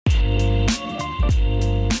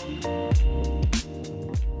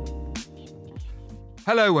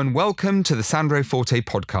Hello and welcome to the Sandro Forte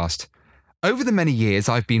podcast. Over the many years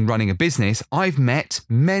I've been running a business, I've met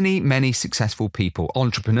many successful people,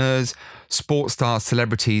 entrepreneurs, sports stars,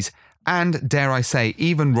 celebrities, and dare I say,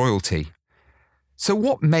 even royalty. So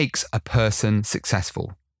what makes a person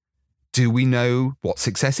successful? Do we know what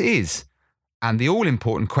success is? And the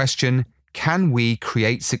all-important question, can we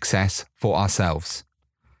create success for ourselves?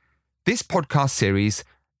 This podcast series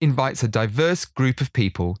invites a diverse group of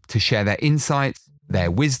people to share their insights, their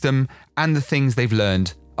wisdom, and the things they've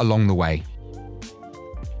learned along the way.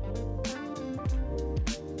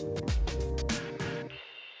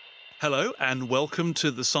 Hello and welcome to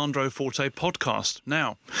the Sandro Forte podcast.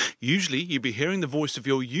 Now, usually you'd be hearing the voice of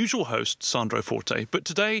your usual host, Sandro Forte, but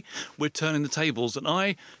today we're turning the tables and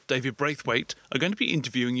I, David Braithwaite, are going to be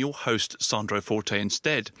interviewing your host, Sandro Forte,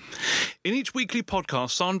 instead. In each weekly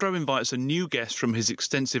podcast, Sandro invites a new guest from his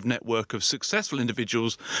extensive network of successful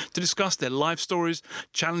individuals to discuss their life stories,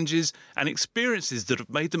 challenges and experiences that have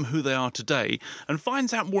made them who they are today, and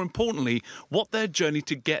finds out, more importantly, what their journey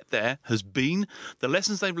to get there has been, the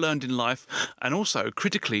lessons they've learned in life, and also,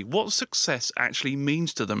 critically, what success actually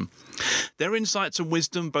means to them. Their insights and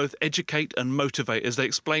wisdom both educate and motivate as they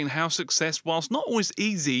explain how success, whilst not always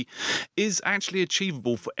easy, is actually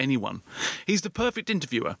achievable for anyone. He's the perfect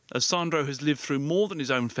interviewer, as Sandro has lived through more than his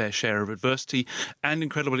own fair share of adversity and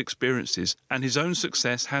incredible experiences, and his own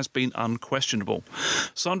success has been unquestionable.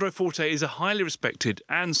 Sandro Forte is a highly respected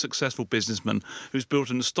and successful businessman who's built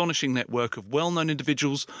an astonishing network of well-known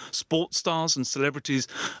individuals, sports stars and celebrities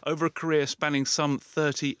over a career spanning some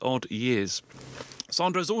 30-odd years.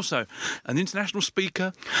 Sandro is also an international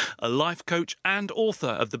speaker, a life coach and author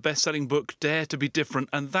of the best-selling book Dare to be Different,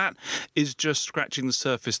 and that is just scratching the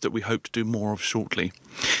surface that we hope to do more of shortly.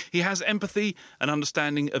 He has empathy and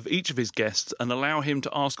understanding of each of his guests and allow him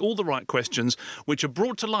to ask all the right questions, which are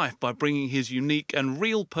brought to life by bringing his unique and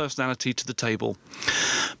real personality to the table.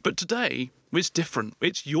 But today, it's different.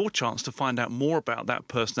 It's your chance to find out more about that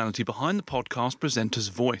personality behind the podcast presenter's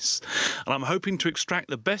voice. And I'm hoping to extract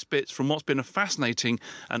the best bits from what's been a fascinating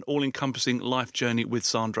and all-encompassing life journey with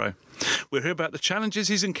Sandro. We'll hear about the challenges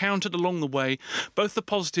he's encountered along the way, both the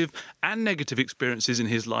positive and negative experiences in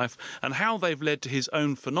his life, and how they've led to his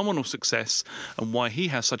own phenomenal success and why he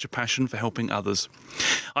has such a passion for helping others.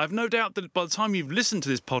 I have no doubt that by the time you've listened to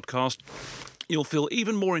this podcast, you'll feel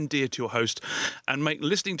even more endeared to your host and make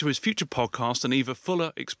listening to his future podcast an even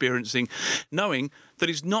fuller experiencing, knowing that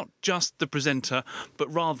he's not just the presenter,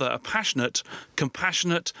 but rather a passionate,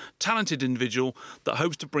 compassionate, talented individual that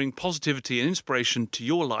hopes to bring positivity and inspiration to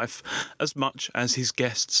your life as much as his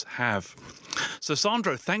guests have. So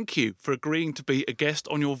Sandro, thank you for agreeing to be a guest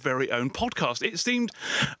on your very own podcast. It seemed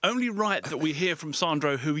only right that we hear from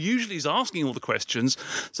Sandro, who usually is asking all the questions,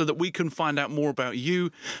 so that we can find out more about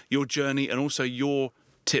you, your journey, and also your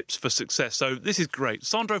tips for success. So this is great.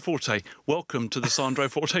 Sandro Forte, welcome to the Sandro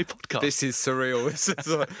Forte podcast. This is surreal.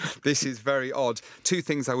 This is very odd. Two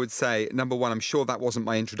things I would say. Number one, I'm sure that wasn't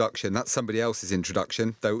my introduction. That's somebody else's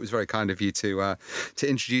introduction, though it was very kind of you to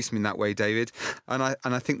introduce me in that way, David. And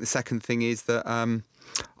I think the second thing is that I'm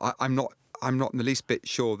not in the least bit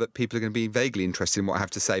sure that people are going to be vaguely interested in what I have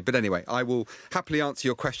to say. But anyway, I will happily answer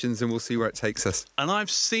your questions and we'll see where it takes us. And I've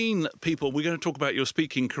seen people, we're going to talk about your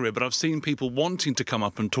speaking career, but I've seen people wanting to come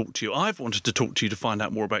up and talk to you. I've wanted to talk to you to find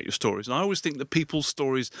out more about your stories. And I always think that people's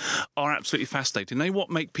stories are absolutely fascinating. They what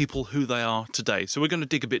make people who they are today. So we're going to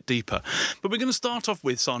dig a bit deeper. But we're going to start off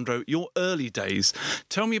with, Sandro, your early days.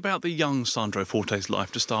 Tell me about the young Sandro Forte's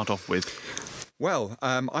life to start off with. Well,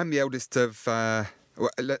 I'm the eldest of... Well,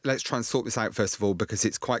 let's try and sort this out first of all, because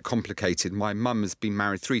it's quite complicated. My mum has been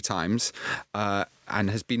married 3 times and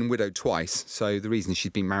has been widowed twice. So the reason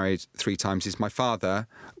she's been married 3 times is my father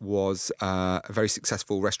was a very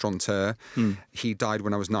successful restaurateur. He died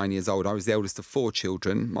when I was 9 years old. I was the eldest of 4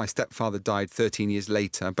 children. My stepfather died 13 years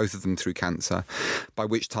later, both of them through cancer, by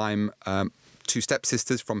which time... 2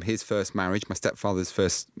 stepsisters from his first marriage, my stepfather's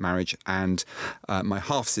first marriage, and my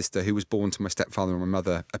half-sister, who was born to my stepfather and my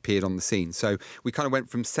mother, appeared on the scene. So we kind of went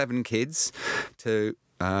from 7 kids to...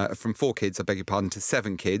 from 4 kids, I beg your pardon, to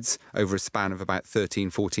 7 kids over a span of about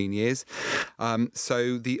 13, 14 years.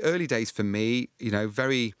 So the early days for me,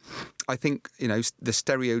 very, I think, the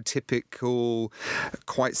stereotypical,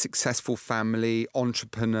 quite successful family,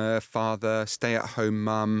 entrepreneur, father, stay-at-home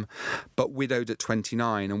mum, but widowed at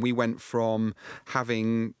 29. And we went from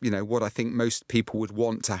having, what I think most people would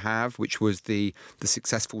want to have, which was the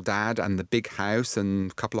successful dad and the big house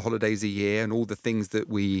and a couple of holidays a year and all the things that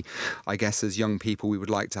we, I guess, as young people, we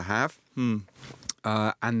would like to have.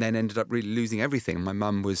 and then ended up really losing everything. My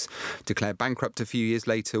mum was declared bankrupt a few years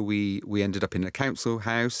later. We ended up in a council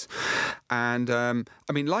house. And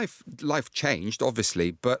life changed,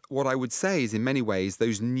 obviously. But what I would say is, in many ways,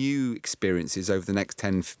 those new experiences over the next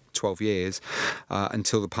 10, 12 years,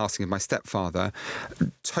 until the passing of my stepfather,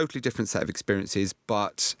 totally different set of experiences,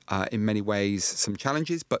 but in many ways some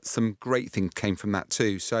challenges, but some great things came from that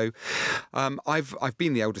too. So I've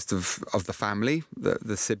been the eldest of the family,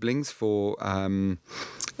 the siblings, for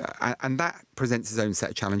and that presents its own set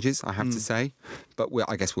of challenges, I have to say, but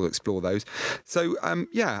I guess we'll explore those. So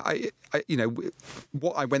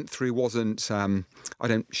what I went through wasn't, I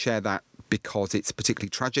don't share that because it's particularly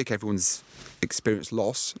tragic. Everyone's experienced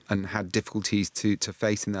loss and had difficulties to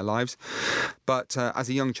face in their lives. But as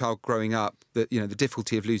a young child growing up, the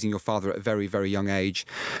difficulty of losing your father at a very, very young age,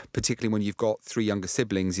 particularly when you've got 3 younger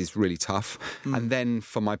siblings, is really tough. And then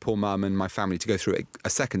for my poor mum and my family to go through it a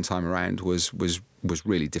second time around was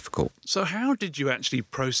really difficult. So how did you actually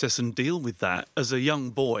process and deal with that as a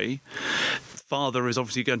young boy? Father is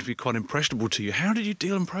obviously going to be quite impressionable to you. How did you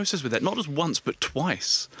deal and process with that? Not just once, but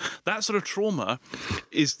twice. That sort of trauma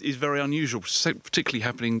is very unusual, particularly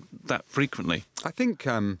happening that frequently. I think,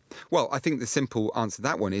 I think the simple answer to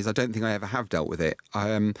that one is I don't think I ever have dealt with it.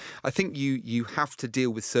 I think you have to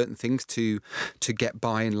deal with certain things to get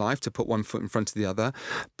by in life, to put one foot in front of the other.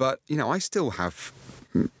 But, I still have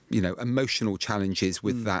emotional challenges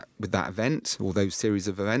with that event or those series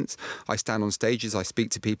of events. I stand on stages, I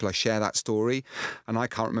speak to people, I share that story, and I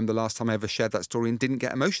can't remember the last time I ever shared that story and didn't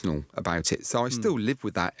get emotional about it. So I still live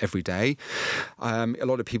with that every day. A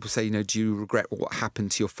lot of people say, do you regret what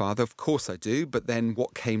happened to your father? Of course I do, but then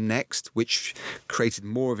what came next, which created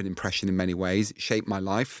more of an impression in many ways, shaped my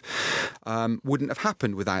life, wouldn't have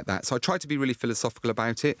happened without that. So I try to be really philosophical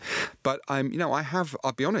about it. But I'll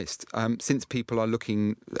be honest, since people are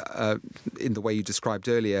looking in the way you described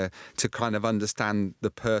earlier to kind of understand the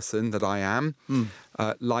person that I am,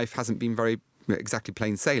 life hasn't been very exactly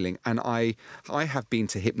plain sailing. And I have been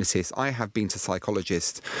to hypnotists, I have been to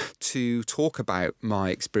psychologists to talk about my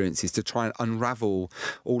experiences, to try and unravel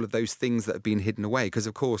all of those things that have been hidden away. Because,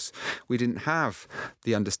 of course, we didn't have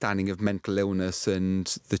the understanding of mental illness and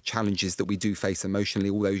the challenges that we do face emotionally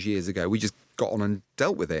all those years ago. We just got on and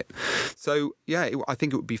dealt with it. So, I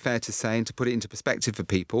think it would be fair to say, and to put it into perspective for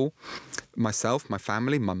people, myself, my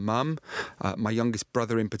family, my mum, my youngest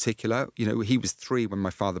brother in particular, he was 3 when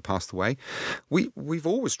my father passed away. We've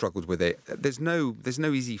always struggled with it. There's no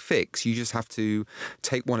easy fix. You just have to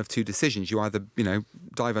take one of 2 decisions. You either,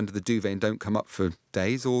 dive under the duvet and don't come up for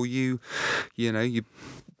days, or you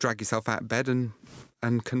drag yourself out of bed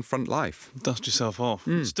and confront life. Dust yourself off.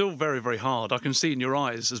 It's still very, very hard. I can see in your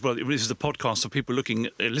eyes as well. This is a podcast, so people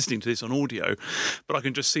listening to this on audio, but I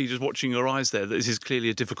can just see, just watching your eyes there, that this is clearly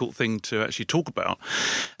a difficult thing to actually talk about.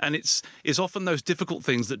 And it's often those difficult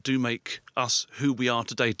things that do make us who we are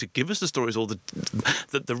today, to give us the stories or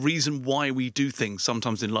the reason why we do things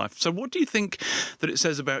sometimes in life. So what do you think that it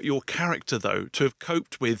says about your character, though, to have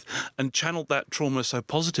coped with and channeled that trauma so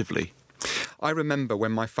positively? I remember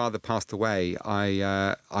when my father passed away,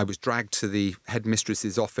 I was dragged to the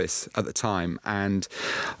headmistress's office at the time, and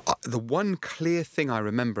the one clear thing I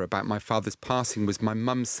remember about my father's passing was my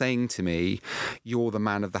mum saying to me, "You're the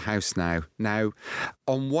man of the house now." Now,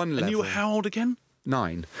 on one level... And you were how old again?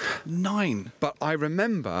 9. 9. But I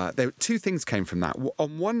remember 2 things came from that.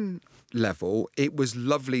 On one level, it was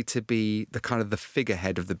lovely to be the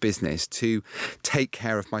figurehead of the business, to take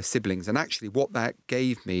care of my siblings. And actually what that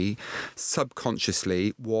gave me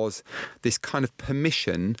subconsciously was this kind of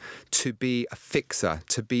permission to be a fixer,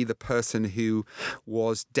 to be the person who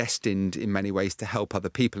was destined in many ways to help other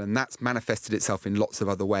people. And that's manifested itself in lots of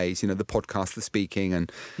other ways, the podcast, the speaking,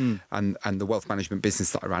 and the wealth management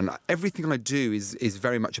business that I ran. Everything I do is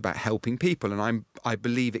very much about helping people. And I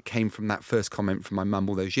believe it came from that first comment from my mum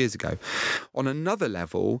all those years ago. On another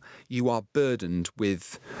level, you are burdened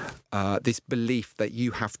with this belief that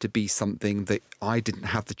you have to be something that I didn't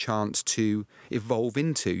have the chance to evolve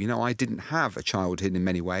into. I didn't have a childhood in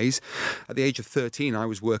many ways. At the age of 13, I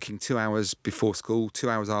was working 2 hours before school, 2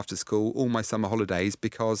 hours after school, all my summer holidays,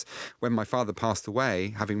 because when my father passed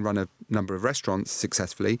away, having run a number of restaurants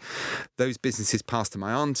successfully, those businesses passed to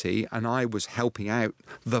my auntie, and I was helping out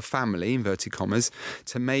the family, inverted commas,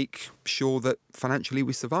 to make sure that financially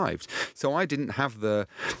we survived. So I didn't have the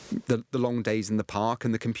long days in the park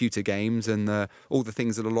and the computer games and all the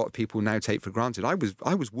things that a lot of people now take for granted. I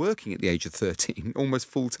was working at the age of 13, almost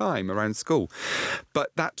full time around school.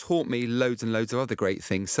 But that taught me loads and loads of other great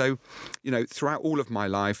things. So, throughout all of my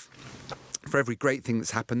life, For every great thing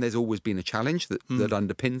that's happened, there's always been a challenge that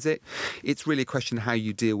underpins it. It's really a question of how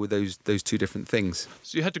you deal with those two different things.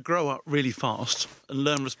 So you had to grow up really fast and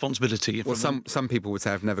learn responsibility. Well, some people would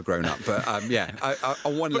say I've never grown up, but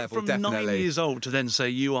on one level, from definitely. 9 years old to then say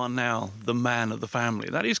you are now the man of the family,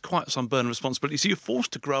 that is quite some burden of responsibility. So you're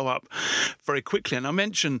forced to grow up very quickly. And I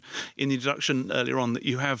mentioned in the introduction earlier on that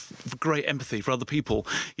you have great empathy for other people.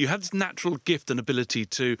 You have this natural gift and ability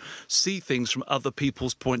to see things from other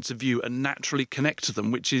people's points of view and naturally connect to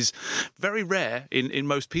them, which is very rare in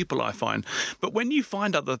most people, I find. But when you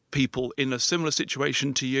find other people in a similar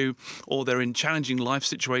situation to you, or they're in challenging life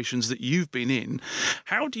situations that you've been in,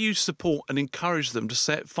 how do you support and encourage them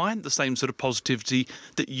to find the same sort of positivity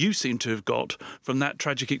that you seem to have got from that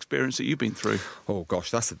tragic experience that you've been through? Oh gosh,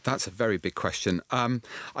 that's a very big question.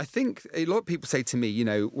 I think a lot of people say to me,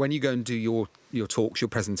 when you go and do your talks, your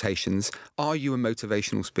presentations, are you a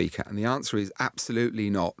motivational speaker? And the answer is absolutely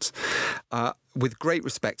not. With great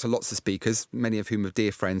respect to lots of speakers, many of whom are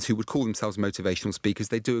dear friends, who would call themselves motivational speakers,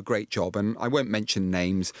 they do a great job. And I won't mention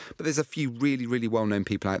names, but there's a few really, really well-known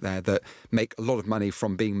people out there that make a lot of money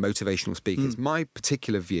from being motivational speakers. My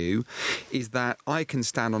particular view is that I can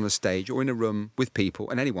stand on a stage or in a room with people,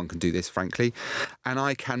 and anyone can do this, frankly, and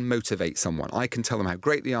I can motivate someone. I can tell them how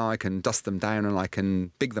great they are, I can dust them down, and I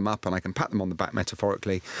can big them up, and I can pat them on the back,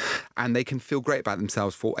 metaphorically, and they can feel great about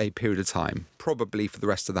themselves for a period of time, probably for the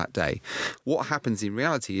rest of that day. What happens in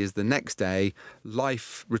reality is the next day,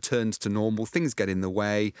 life returns to normal, things get in the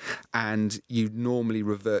way, and you normally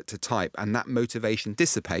revert to type, and that motivation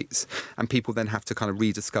dissipates, and people then have to kind of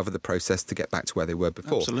rediscover the process to get back to where they were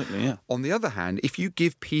before. Absolutely, yeah. On the other hand, if you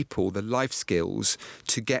give people the life skills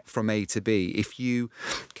to get from A to B, if you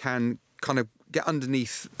can kind of get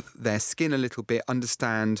underneath their skin a little bit,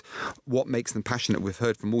 understand what makes them passionate. We've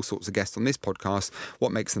heard from all sorts of guests on this podcast,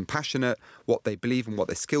 what makes them passionate, what they believe and what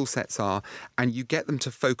their skill sets are, and you get them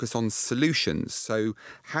to focus on solutions. So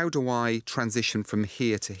how do I transition from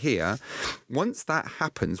here to here? Once that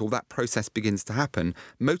happens, or that process begins to happen,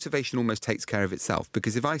 motivation almost takes care of itself.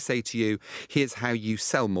 Because if I say to you, here's how you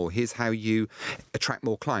sell more, here's how you attract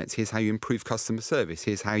more clients, here's how you improve customer service,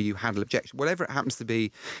 here's how you handle objections, whatever it happens to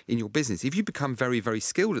be in your business, if you become very, very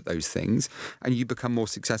skilled at those things and you become more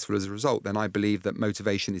successful as a result, then I believe that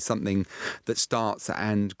motivation is something that starts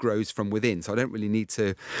and grows from within. So I don't need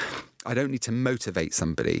to motivate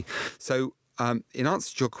somebody. So in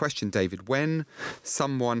answer to your question, David, when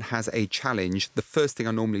someone has a challenge, the first thing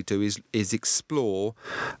I normally do is explore,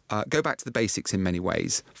 go back to the basics in many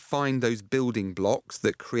ways, find those building blocks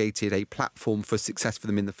that created a platform for success for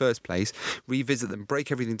them in the first place, revisit them,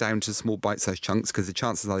 break everything down to small bite-sized chunks, because the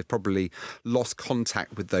chances are they've probably lost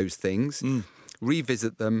contact with those things,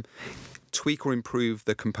 revisit them, tweak or improve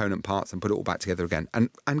the component parts and put it all back together again.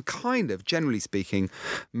 And kind of, generally speaking,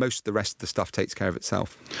 most of the rest of the stuff takes care of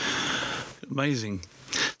itself. Amazing.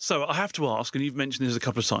 So I have to ask, and you've mentioned this a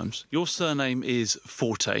couple of times, your surname is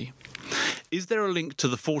Forte. Is there a link to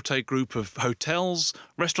the Forte group of hotels,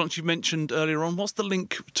 restaurants you mentioned earlier on? What's the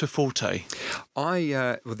link to Forte?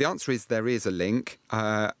 Well, the answer is there is a link.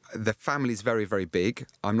 The family's very, very big.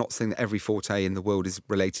 I'm not saying that every Forte in the world is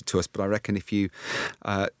related to us, but I reckon if you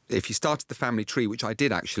started the family tree, which I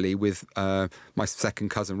did actually with my second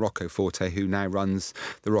cousin Rocco Forte, who now runs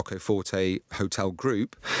the Rocco Forte Hotel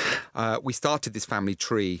Group, we started this family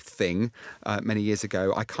tree thing many years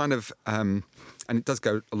ago. I kind of... and it does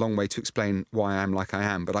go a long way to explain why I am like I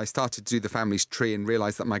am, but I started to do the family's tree and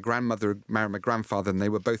realised that my grandmother married my grandfather and they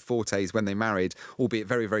were both Fortes when they married, albeit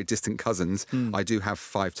very, very distant cousins. I do have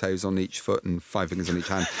 5 toes on each foot and 5 fingers on each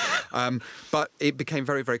hand. But it became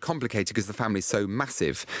very, very complicated because the family's so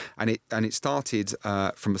massive. And it started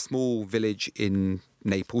from a small village in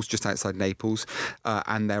Naples, just outside Naples,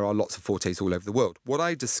 and there are lots of Fortes all over the world. What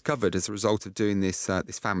I discovered as a result of doing this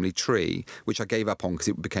family tree, which I gave up on because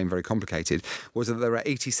it became very complicated, was that there are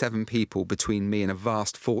 87 people between me and a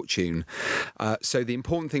vast fortune. So the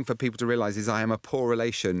important thing for people to realise is I am a poor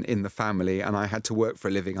relation in the family, and I had to work for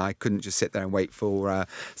a living. I couldn't just sit there and wait for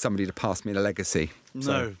somebody to pass me a legacy.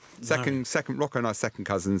 So, second, Rocco and I are second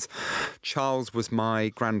cousins. Charles was my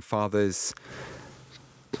grandfather's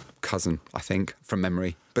cousin, I think, from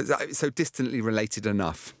memory, but so distantly related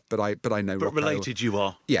enough. But I know. But Rocco. Related you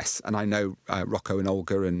are. Yes, and I know Rocco and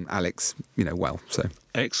Olga and Alex, well. So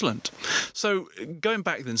excellent. So going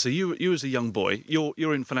back then, so you as a young boy,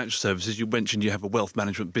 you're in financial services. You mentioned you have a wealth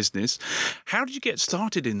management business. How did you get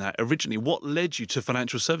started in that originally? What led you to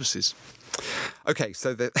financial services? Okay,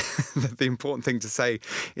 so the important thing to say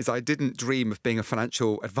is I didn't dream of being a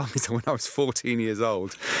financial advisor when I was 14 years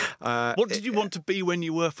old. What did you want to be when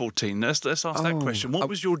you were 14? Let's ask that question. What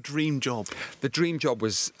was was your dream job? The dream job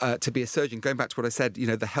was to be a surgeon. Going back to what I said,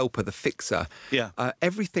 the helper, the fixer. Yeah.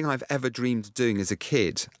 Everything I've ever dreamed of doing as a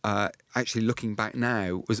kid, actually looking back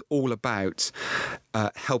now, was all about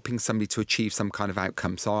helping somebody to achieve some kind of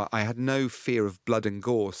outcome. So I had no fear of blood and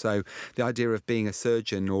gore. So the idea of being a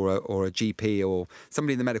surgeon or a GP or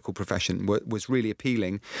somebody in the medical profession was really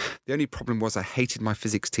appealing. The only problem was I hated my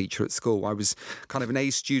physics teacher at school. I was kind of an A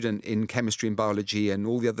student in chemistry and biology and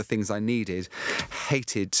all the other things I needed.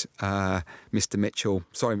 Hated Mr. Mitchell.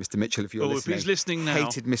 Sorry, Mr. Mitchell, if you're listening. If he's listening now.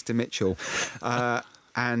 Hated Mr. Mitchell.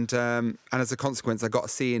 And as a consequence, I got a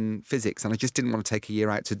C in physics, and I just didn't want to take a year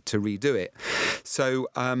out to redo it. So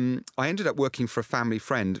I ended up working for a family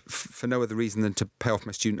friend for no other reason than to pay off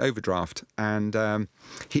my student overdraft. And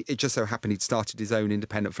it just so happened he'd started his own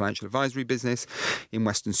independent financial advisory business in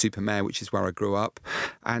Weston-super-Mare, which is where I grew up,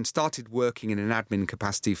 and started working in an admin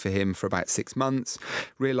capacity for him for about 6 months.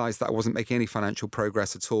 Realised that I wasn't making any financial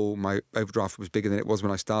progress at all. My overdraft was bigger than it was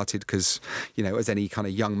when I started because, as any kind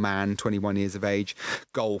of young man, 21 years of age,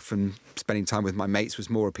 golf and spending time with my mates was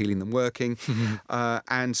more appealing than working.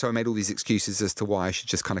 And so I made all these excuses as to why I should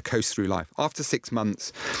just kind of coast through life. After 6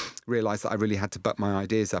 months, realised that I really had to butt my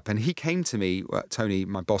ideas up. And he came to me, Tony,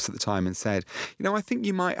 my boss at the time, and said, I think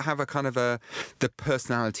you might have a kind of the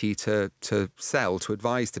personality to sell, to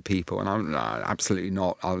advise to people. And I'm, no, absolutely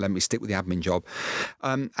not. Let me stick with the admin job.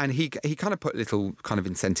 And he kind of put a little kind of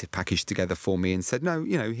incentive package together for me and said, no,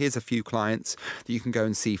 here's a few clients that you can go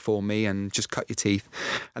and see for me and just cut your teeth.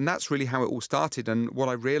 And that's really how it all started. And what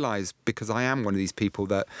I realised, because I am one of these people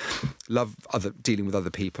that love dealing with other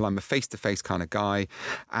people, I'm a face-to-face kind of guy,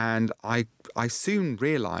 and I soon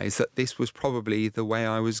realised that this was probably the way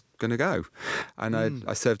I was going to go. And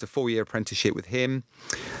I served a 4-year apprenticeship with him.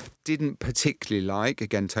 Didn't particularly like,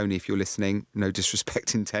 again, Tony, if you're listening, no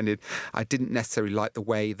disrespect intended, I didn't necessarily like the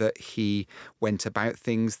way that he went about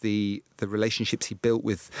things. The relationships he built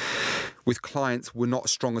with clients were not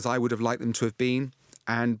as strong as I would have liked them to have been.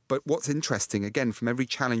 But what's interesting, again, from every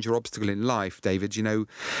challenge or obstacle in life, David,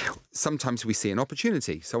 sometimes we see an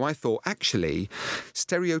opportunity. So I thought, actually,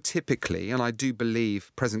 stereotypically, and I do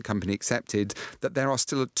believe, present company accepted, that there are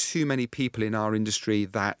still too many people in our industry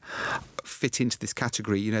that fit into this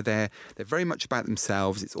category. They're very much about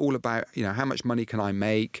themselves. It's all about, how much money can I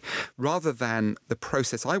make, rather than the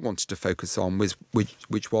process I wanted to focus on,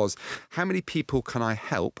 which was how many people can I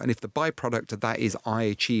help? And if the byproduct of that is I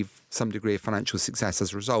achieve some degree of financial success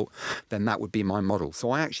as a result, then that would be my model.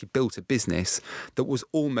 So I actually built a business that was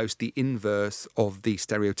almost the inverse of the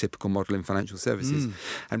stereotypical model in financial services.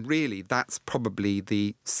 And really, that's probably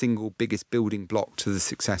the single biggest building block to the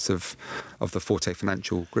success of the Forte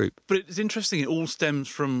Financial Group. But it's interesting, it all stems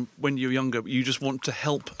from when you're younger, you just want to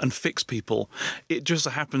help and fix people. It just so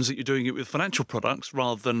happens that you're doing it with financial products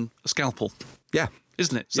rather than a scalpel. Yeah.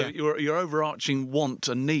 Isn't it? So Yeah. your overarching want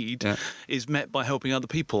and need is met by helping other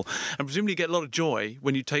people. And presumably you get a lot of joy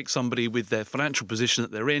when you take somebody with their financial position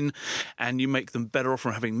that they're in and you make them better off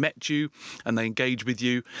from having met you and they engage with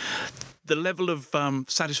you. The level of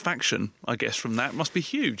satisfaction, I guess, from that must be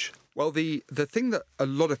huge. Well, the thing that a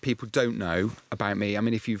lot of people don't know about me, I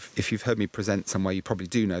mean, if you've heard me present somewhere, you probably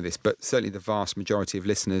do know this, but certainly the vast majority of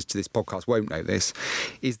listeners to this podcast won't know this,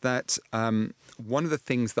 is that one of the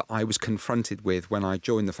things that I was confronted with when I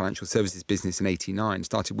joined the financial services business in '89,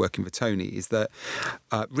 started working for Tony, is that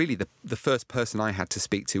really the first person I had to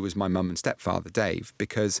speak to was my mum and stepfather, Dave,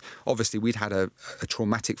 because obviously we'd had a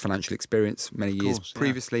traumatic financial experience many years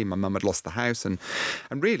previously. My mum had lost the house, and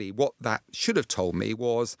really what that should have told me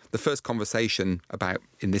was the first conversation about,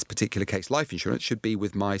 in this particular case, life insurance should be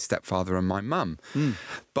with my stepfather and my mum.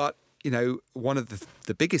 But one of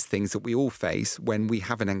the biggest things that we all face when we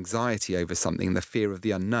have an anxiety over something, the fear of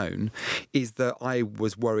the unknown, is that I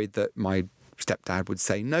was worried that my stepdad would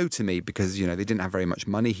say no to me because, they didn't have very much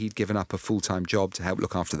money. He'd given up a full-time job to help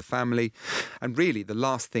look after the family. And really, the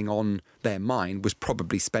last thing on their mind was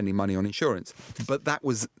probably spending money on insurance. But that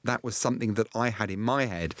was something that I had in my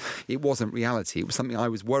head. It wasn't reality. It was something I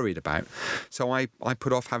was worried about. So I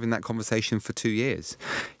put off having that conversation for 2 years.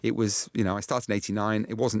 It was, I started in '89.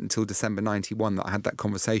 It wasn't until December '91 that I had that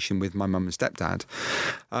conversation with my mum and stepdad.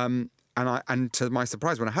 And to my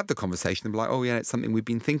surprise, when I had the conversation, they were like, "Oh yeah, it's something we've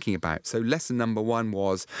been thinking about." So lesson number one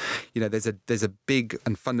was, there's a big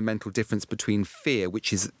and fundamental difference between fear,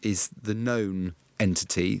 which is the known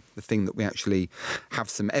entity, the thing that we actually have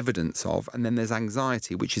some evidence of. And then there's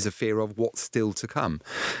anxiety, which is a fear of what's still to come.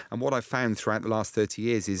 And what I've found throughout the last 30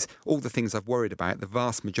 years is all the things I've worried about, the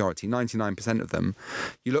vast majority, 99% of them,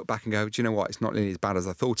 you look back and go, do you know what? It's not nearly as bad as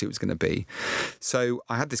I thought it was going to be. So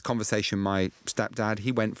I had this conversation with my stepdad.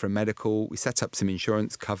 He went for a medical. We set up some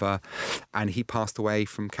insurance cover, and he passed away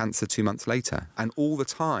from cancer 2 months later. And all the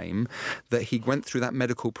time that he went through that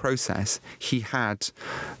medical process, he had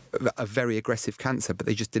a very aggressive cancer, but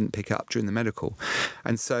they just didn't pick it up during the medical.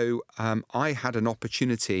 And so I had an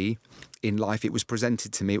opportunity in life. It was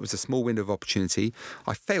presented to me. It was a small window of opportunity.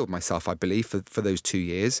 I failed myself, I believe, for those 2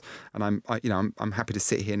 years. And I'm happy to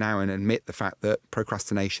sit here now and admit the fact that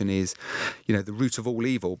procrastination is, the root of all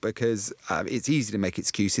evil, because it's easy to make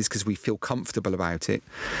excuses because we feel comfortable about it.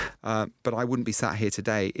 But I wouldn't be sat here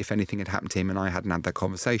today if anything had happened to him and I hadn't had that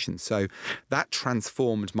conversation. So that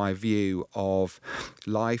transformed my view of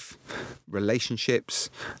life, relationships,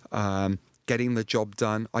 getting the job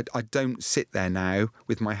done. I don't sit there now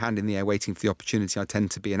with my hand in the air waiting for the opportunity. I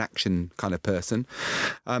tend to be an action kind of person.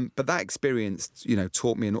 But that experience,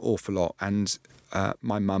 taught me an awful lot. And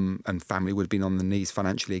my mum and family would have been on the knees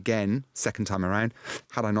financially again, second time around,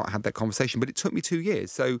 had I not had that conversation. But it took me 2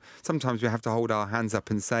 years. So sometimes we have to hold our hands up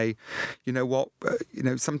and say, you know what,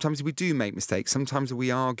 sometimes we do make mistakes. Sometimes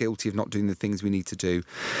we are guilty of not doing the things we need to do.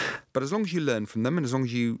 But as long as you learn from them and as long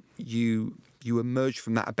as you emerge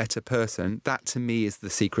from that a better person, that to me is the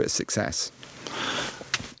secret of success.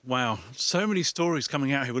 Wow, so many stories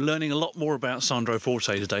coming out here. We're learning a lot more about Sandro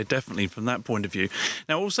Forte today, definitely from that point of view.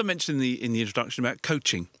 Now, I also mentioned in the introduction about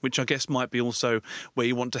coaching, which I guess might be also where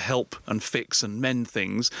you want to help and fix and mend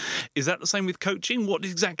things. Is that the same with coaching? What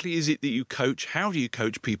exactly is it that you coach? How do you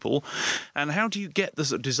coach people? And how do you get the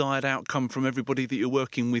sort of desired outcome from everybody that you're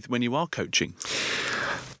working with when you are coaching?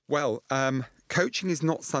 Well, coaching is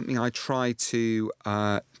not something I try to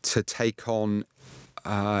take on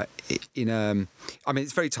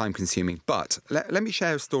it's very time consuming, but let me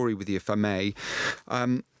share a story with you if I may.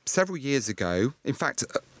 Several years ago, in fact,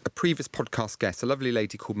 a previous podcast guest, a lovely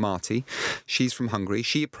lady called Marty, she's from Hungary,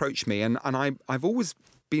 she approached me and I've always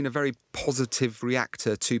been a very positive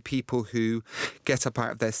reactor to people who get up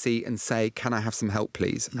out of their seat and say, can I have some help,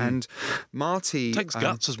 please? And Marty... Takes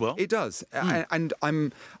guts as well. It does. And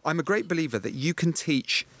I'm a great believer that you can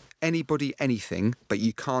teach anybody anything, but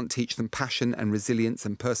you can't teach them passion and resilience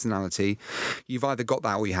and personality. You've either got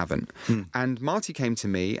that or you haven't. And Marty came to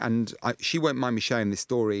me, and she won't mind me sharing this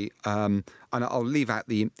story, and I'll leave out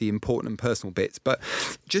the important and personal bits, but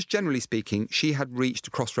just generally speaking, she had reached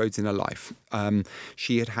a crossroads in her life.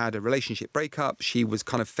 She had a relationship breakup. She was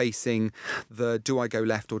kind of facing the do I go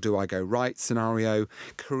left or do I go right scenario.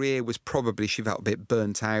 Career was probably, she felt a bit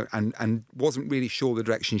burnt out and wasn't really sure the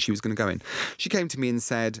direction she was going to go in. She came to me and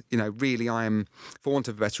said, really I am, for want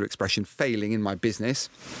of a better expression, failing in my business.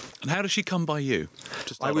 And how did she come by you?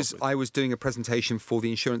 I was doing a presentation for the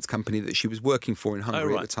insurance company that she was working for in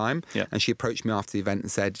Hungary at the time. Yeah. And she approached me after the event and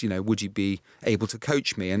said, would you be able to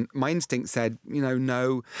coach me? And my instinct said,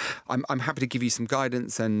 no, I'm happy to give you some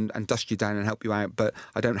guidance and dust you down and help you out, but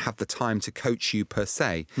I don't have the time to coach you per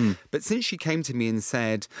se. But since she came to me and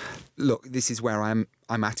said, look, this is where I'm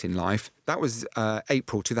at in life. That was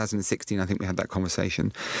April 2016, I think we had that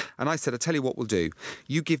conversation. And I said, I'll tell you what we'll do.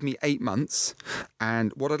 You give me 8 months,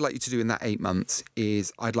 and what I'd like you to do in that 8 months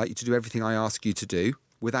is I'd like you to do everything I ask you to do,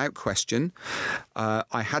 without question.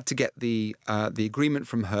 I had to get the agreement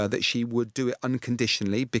from her that she would do it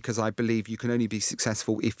unconditionally, because I believe you can only be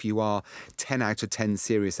successful if you are 10 out of 10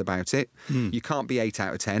 serious about it. You can't be 8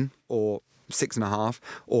 out of 10 or 6.5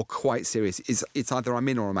 or quite serious. It's either I'm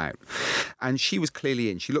in or I'm out. And she was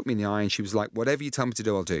clearly in. She looked me in the eye and she was like, whatever you tell me to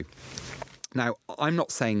do, I'll do. Now, I'm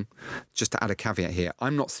not saying, just to add a caveat here,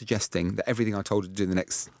 I'm not suggesting that everything I told her to do in the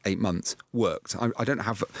next 8 months worked. I don't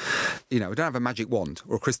have, I don't have a magic wand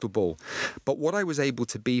or a crystal ball. But what I was able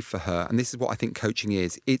to be for her, and this is what I think coaching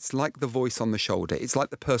is, it's like the voice on the shoulder. It's like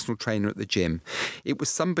the personal trainer at the gym. It was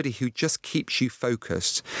somebody who just keeps you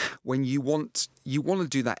focused when you want to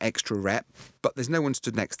do that extra rep, but there's no one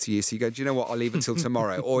stood next to you. So you go, do you know what? I'll leave it till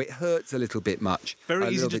tomorrow. Or it hurts a little bit much. Very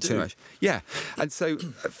easy to do. Too much. Yeah. And so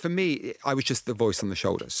for me, I was just the voice on the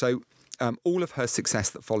shoulder. So all of her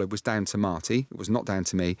success that followed was down to Marty. It was not down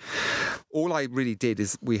to me. All I really did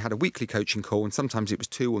is we had a weekly coaching call, and sometimes it was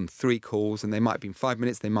 2 and 3 calls, and they might have been 5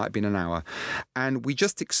 minutes, they might have been an hour. And we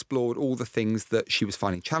just explored all the things that she was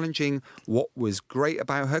finding challenging, what was great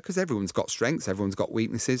about her, because everyone's got strengths, everyone's got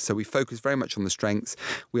weaknesses. So we focused very much on the strengths.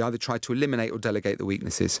 We either tried to eliminate or delegate the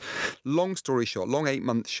weaknesses. Long story short, long 8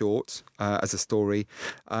 months short, as a story,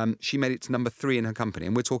 she made it to number 3 in her company.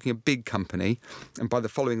 And we're talking a big company. And by the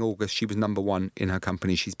following August, she was number one in her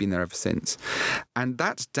company. She's been there ever since. And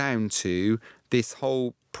that's down to this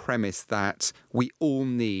whole premise that we all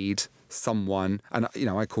need someone, and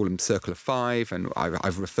I call them Circle of Five, and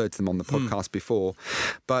I've referred to them on the podcast before,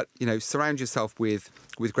 but surround yourself with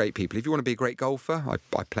great people. If you want to be a great golfer,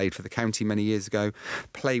 I played for the county many years ago,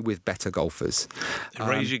 play with better golfers.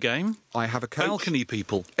 Raise your game. I have a coach. Balcony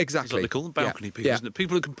people. Exactly. Is what they call them. Balcony people, isn't it?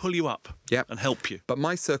 People who can pull you up and help you. But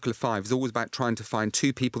my Circle of Five is always about trying to find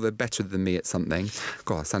two people that are better than me at something.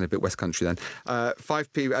 God, I sounded a bit West Country then.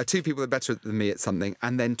 Two people that are better than me at something,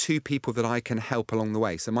 and then two people that I can help along the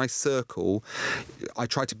way. So my circle, I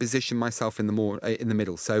try to position myself in the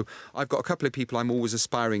middle. So I've got a couple of people I'm always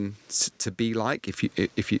aspiring to be like,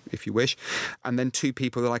 if you wish, and then two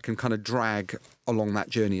people that I can kind of drag along that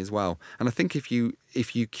journey as well. And I think if you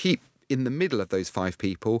keep in the middle of those five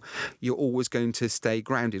people, you're always going to stay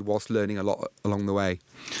grounded whilst learning a lot along the way.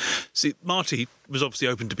 See, Marty was obviously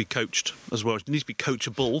open to be coached as well. She needs to be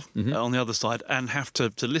coachable on the other side and have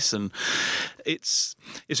to listen. It's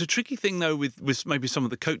a tricky thing, though, with maybe some of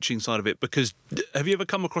the coaching side of it, because have you ever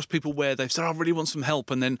come across people where they've said, I really want some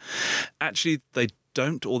help, and then actually they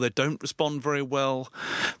don't respond very well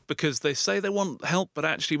because they say they want help, but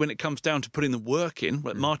actually when it comes down to putting the work in,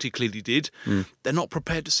 what Marty clearly did, they're not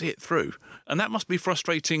prepared to see it through. And that must be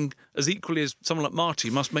frustrating as equally as someone like Marty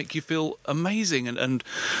must make you feel amazing. And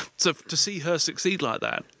so to see her succeed like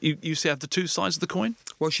that, you see have the two sides of the coin?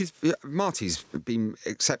 Well, Marty's been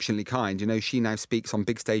exceptionally kind. She now speaks on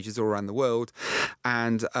big stages all around the world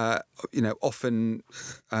and, often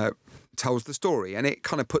tells the story, and it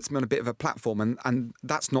kind of puts me on a bit of a platform, and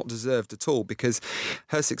that's not deserved at all because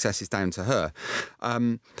her success is down to her.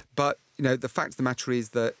 But the fact of the matter is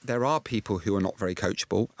that there are people who are not very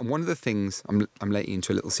coachable, and one of the things I'm letting you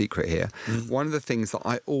into a little secret here. One of the things that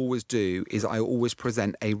I always do is I always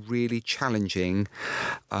present a really challenging.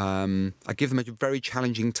 I give them a very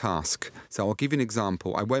challenging task. So I'll give you an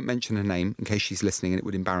example. I won't mention her name in case she's listening and it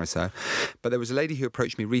would embarrass her. But there was a lady who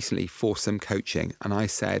approached me recently for some coaching, and I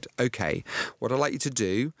said, "Okay, what I'd like you to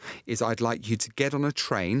do is I'd like you to get on a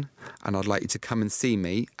train, and I'd like you to come and see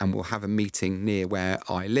me, and we'll have a meeting near where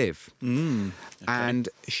I live." Okay. And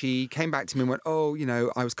she came back to me and went,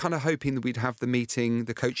 I was kind of hoping that we'd have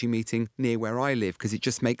the coaching meeting near where I live because it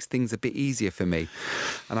just makes things a bit easier for me.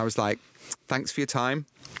 And I was like, thanks for your time.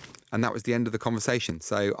 And that was the end of the conversation.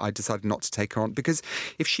 So I decided not to take her on because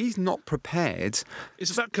if she's not prepared...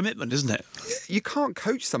 It's about commitment, isn't it? You can't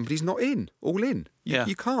coach somebody who's not all in.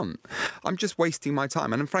 You can't. I'm just wasting my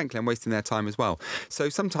time. And frankly, I'm wasting their time as well. So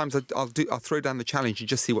sometimes I'll throw down the challenge and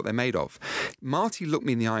just see what they're made of. Marty looked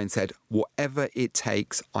me in the eye and said, whatever it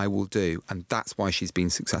takes, I will do. And that's why she's been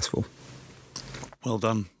successful. Well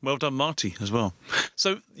done, Marty, as well.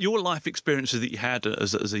 So your life experiences that you had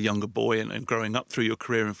as a younger boy and growing up through your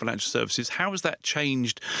career in financial services, how has that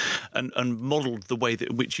changed and modelled the way that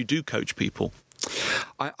in which you do coach people?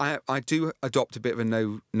 I do adopt a bit of a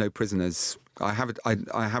no prisoners. I have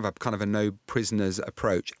a kind of a no prisoners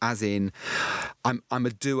approach, as in I'm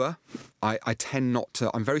a doer. I tend not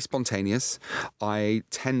to. I'm very spontaneous. I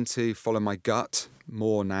tend to follow my gut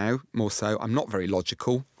more so. I'm not very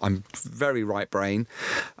logical. I'm very right brain,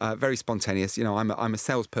 very spontaneous. I'm a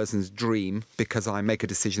salesperson's dream because I make a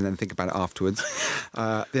decision and then think about it afterwards.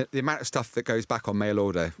 The amount of stuff that goes back on mail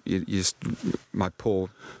order, my poor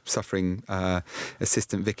suffering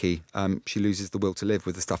assistant Vicky, she loses the will to live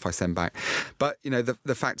with the stuff I send back. But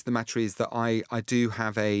the fact of the matter is that I do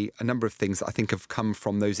have a number of things that I think have come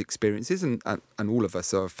from those experiences, and all of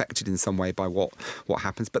us are affected in some way by what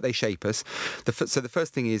happens, but they shape us. So the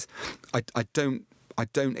first thing is I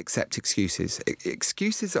don't accept excuses.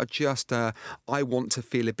 Excuses are just, I want to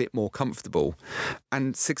feel a bit more comfortable.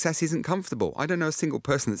 And success isn't comfortable. I don't know a single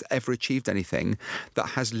person that's ever achieved anything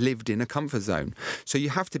that has lived in a comfort zone. So you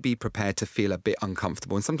have to be prepared to feel a bit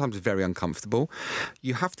uncomfortable, and sometimes very uncomfortable.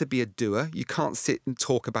 You have to be a doer. You can't sit and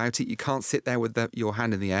talk about it. You can't sit there with your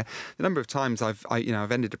hand in the air. The number of times I've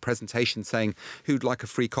ended a presentation saying, who'd like a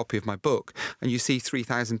free copy of my book? And you see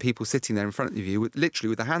 3,000 people sitting there in front of you, literally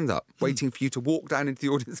with their hand up, waiting for you to walk down into the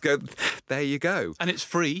audience and go, there you go. And it's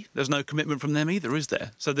free. There's no commitment from them either, is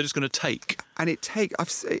there? So they're just going to take. And I've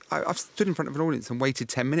stood in front of an audience and waited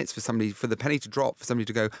 10 minutes for the penny to drop, for somebody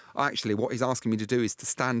to go, actually, what he's asking me to do is to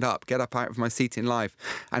stand up, get up out of my seat in life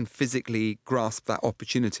and physically grasp that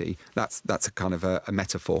opportunity. That's a kind of a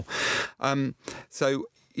metaphor. So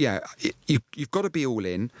yeah, you've got to be all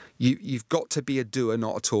in. You've got to be a doer,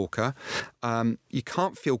 not a talker. You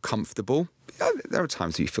can't feel comfortable. There are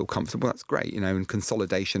times you feel comfortable. That's great, and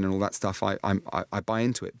consolidation and all that stuff. I buy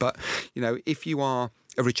into it. But if you are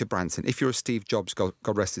a Richard Branson, if you're a Steve Jobs, God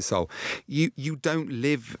rest his soul, you don't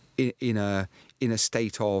live in a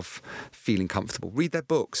state of feeling comfortable. Read their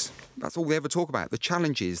books. That's all they ever talk about. The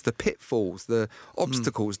challenges, the pitfalls, the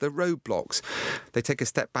obstacles, the roadblocks. They take a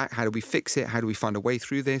step back. How do we fix it? How do we find a way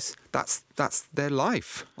through this? That's their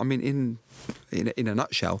life. I mean, in a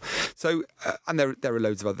nutshell. So, and there are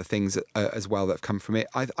loads of other things as well that have come from it.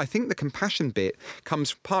 I think the compassion bit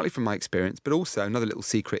comes partly from my experience, but also another little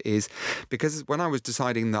secret is because when I was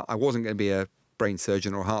deciding that I wasn't going to be a brain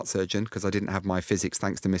surgeon or a heart surgeon, because I didn't have my physics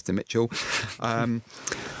thanks to Mr. Mitchell.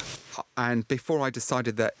 And before I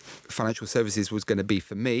decided that financial services was going to be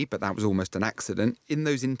for me, but that was almost an accident, in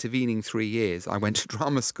those intervening 3 years, I went to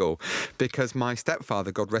drama school because my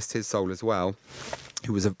stepfather, God rest his soul as well,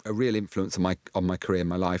 who was a real influence on my career,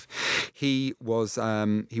 my life. He was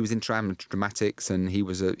in dramatics, and he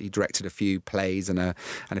directed a few plays and a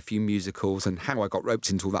few musicals. And how I got roped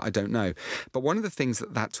into all that, I don't know. But one of the things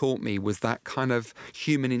that taught me was that kind of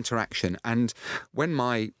human interaction. And when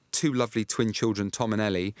my two lovely twin children, Tom and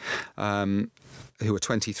Ellie, who are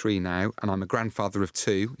 23 now, and I'm a grandfather of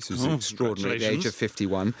two. This was extraordinary at the age of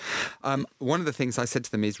 51. One of the things I said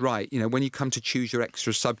to them is, right, when you come to choose your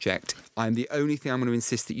extra subject, the only thing I'm going to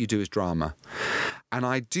insist that you do is drama. And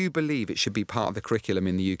I do believe it should be part of the curriculum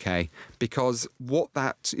in the UK, because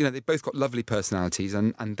they've both got lovely personalities,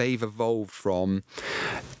 and they've evolved from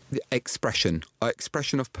the expression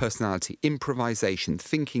of personality, improvisation,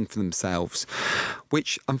 thinking for themselves,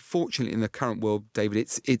 which unfortunately in the current world, David,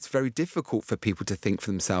 it's very difficult for people to think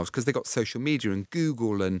for themselves because they've got social media and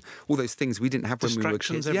Google and all those things we didn't have when we were kids.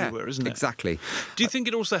 Distractions everywhere, isn't it? Exactly. Do you think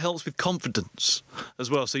it also helps with confidence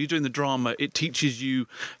as well? So you're doing the drama, it teaches you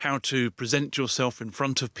how to present yourself in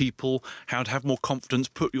front of people, how to have more confidence,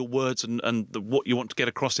 put your words and what you want to get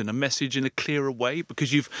across in a message in a clearer way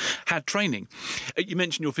because you've had training. You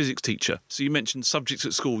mentioned your physics teacher. So you mentioned subjects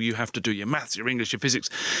at school, you have to do your maths, your English, your physics.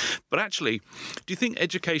 But actually, do you think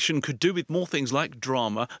education could do with more things like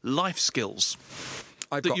drama, life skills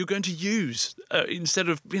you're going to use instead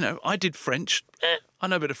of, I did French. I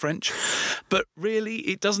know a bit of French, but really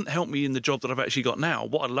it doesn't help me in the job that I've actually got now.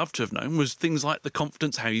 What I'd love to have known was things like the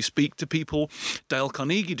confidence, how you speak to people. Dale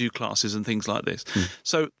Carnegie do classes and things like this.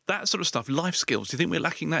 So that sort of stuff, life skills, do you think we're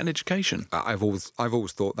lacking that in education? I've always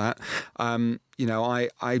thought that.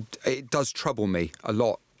 It does trouble me a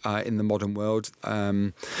lot. In the modern world,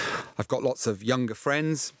 I've got lots of younger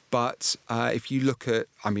friends, but if you look at,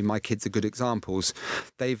 my kids are good examples.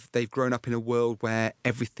 They've grown up in a world where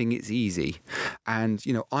everything is easy, and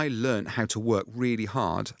I learned how to work really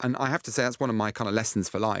hard, and I have to say that's one of my kind of lessons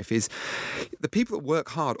for life is the people that work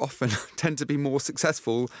hard often tend to be more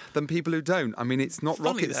successful than people who don't. It's not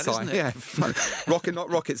rocket science, not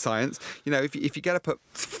rocket science. If you get up at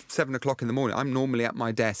 7 o'clock in the morning, I'm normally at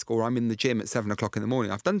my desk or I'm in the gym at 7 o'clock in the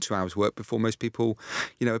morning. I've done 2 hours work before most people,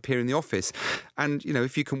 appear in the office. And,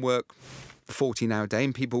 if you can work a 14-hour day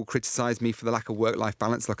and people criticise me for the lack of work-life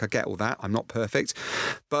balance, I get all that. I'm not perfect.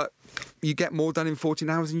 But you get more done in 14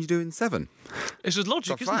 hours than you do in 7. It's just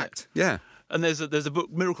logic, isn't it? Yeah. And there's a book,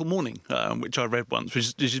 Miracle Morning, which I read once,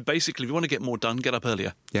 which is basically, if you want to get more done, get up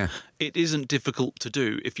earlier. Yeah. It isn't difficult to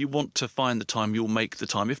do. If you want to find the time, you'll make the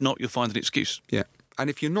time. If not, you'll find an excuse. Yeah. And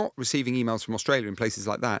if you're not receiving emails from Australia and places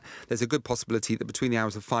like that, there's a good possibility that between the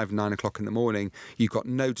hours of 5 and 9 o'clock in the morning, you've got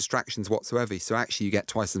no distractions whatsoever. So actually you get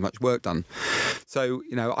twice as much work done. So,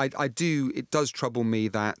 it does trouble me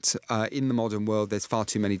that in the modern world, there's far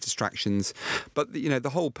too many distractions. But, the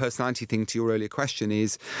whole personality thing to your earlier question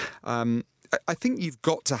is... I think you've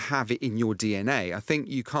got to have it in your DNA. I think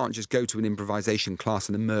you can't just go to an improvisation class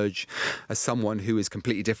and emerge as someone who is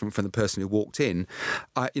completely different from the person who walked in.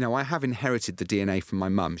 I have inherited the DNA from my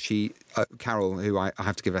mum. She, Carol, who I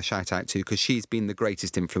have to give a shout out to because she's been the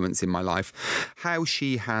greatest influence in my life. How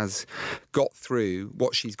she has got through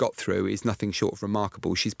what she's got through is nothing short of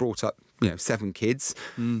remarkable. She's brought up 7 kids,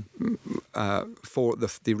 4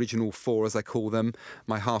 the original 4 as I call them,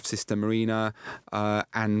 my half sister Marina,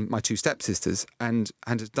 and my 2 stepsisters, and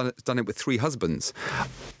has done it with 3 husbands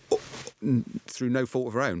through no fault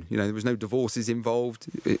of her own. There was no divorces involved.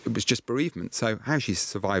 It was just bereavement. So how she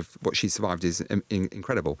survived what she survived is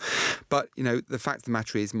incredible. But the fact of the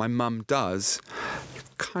matter is, my mum does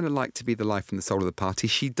kind of like to be the life and the soul of the party.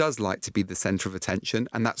 She does like to be the centre of attention,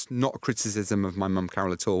 and that's not a criticism of my mum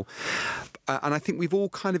Carol at all. And I think we've all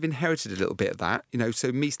kind of inherited a little bit of that,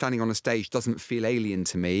 so me standing on a stage doesn't feel alien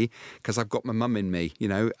to me because I've got my mum in me,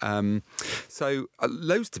 so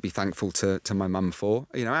loads to be thankful to my mum for,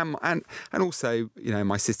 and also,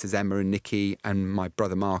 my sisters Emma and Nikki and my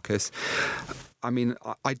brother Marcus.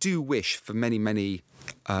 I do wish for many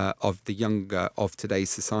of the younger of today's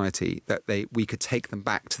society that we could take them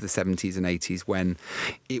back to the 70s and 80s when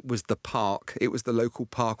it was the local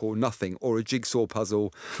park or nothing, or a jigsaw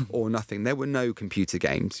puzzle or nothing. There were no computer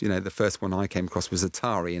games. The first one I came across was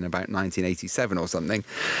Atari in about 1987 or something.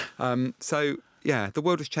 So yeah, the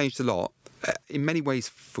world has changed a lot, in many ways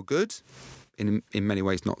for good, in many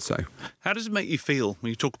ways not so. How does it make you feel when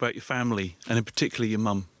you talk about your family, and in particular your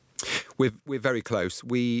mum? We're very close.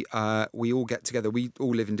 We all get together. We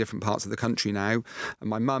all live in different parts of the country now. And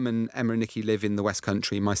my mum and Emma and Nikki live in the West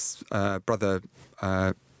Country. My brother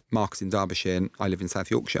Mark is in Derbyshire, and I live in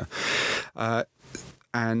South Yorkshire.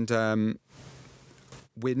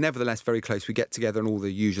 We're nevertheless very close. We get together on all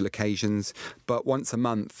the usual occasions, but once a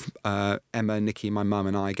month, Emma, Nikki, my mum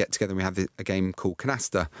and I get together and we have a game called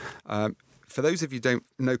Canasta. For those of you who don't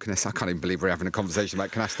know Canasta, I can't even believe we're having a conversation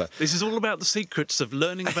about Canasta. This is all about the secrets of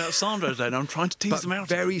learning about Sandro today, and I'm trying to tease them out.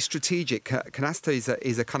 Very strategic. Canasta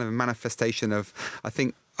is a kind of a manifestation of, I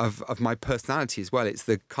think, of my personality as well. It's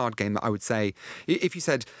the card game that I would say, if you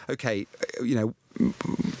said, okay,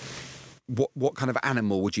 what kind of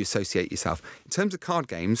animal would you associate yourself? In terms of card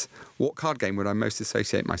games, what card game would I most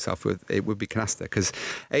associate myself with? It would be Canasta, because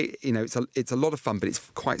it's a lot of fun, but it's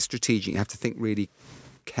quite strategic. You have to think really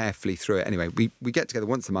carefully through it. Anyway, we get together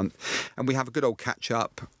once a month and we have a good old catch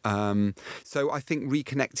up. So I think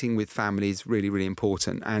reconnecting with family is really, really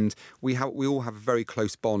important, and we all have a very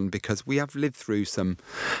close bond because we have lived through some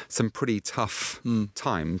pretty tough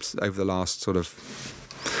times over the last sort of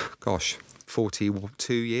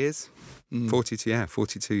 42 years. 42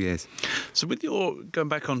 years. So with going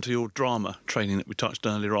back onto your drama training that we touched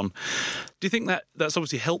earlier on, do you think that's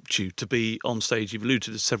obviously helped you to be on stage? You've alluded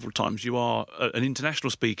to this several times. You are an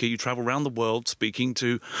international speaker. You travel around the world speaking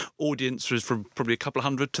to audiences from probably a couple of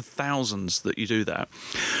hundred to thousands that you do that.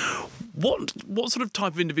 What sort of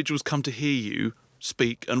type of individuals come to hear you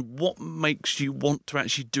speak, and what makes you want to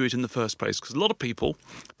actually do it in the first place? Because a lot of people,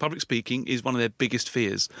 public speaking is one of their biggest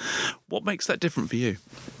fears. What makes that different for you?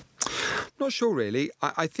 Not sure, really.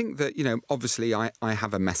 I think that, obviously I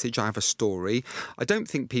have a message, I have a story. I don't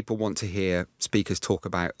think people want to hear speakers talk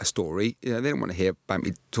about a story. They don't want to hear about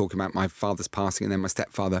me talking about my father's passing and then my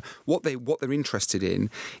stepfather. What they're interested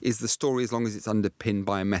in is the story, as long as it's underpinned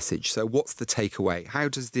by a message. So what's the takeaway? How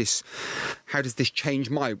does this change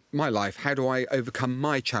my life? How do I overcome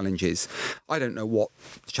my challenges? I don't know what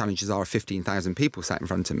the challenges are of 15,000 people sat in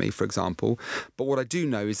front of me, for example. But what I do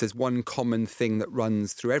know is there's one common thing that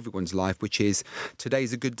runs through everyone's life, which is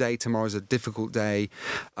today's a good day, tomorrow's a difficult day,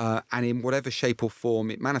 and in whatever shape or form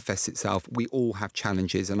it manifests itself, we all have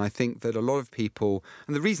challenges. And I think that a lot of people,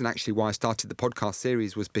 and the reason actually why I started the podcast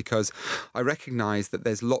series was because I recognise that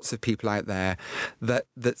there's lots of people out there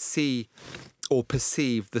that see or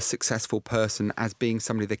perceive the successful person as being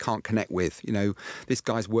somebody they can't connect with. This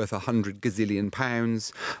guy's worth 100 gazillion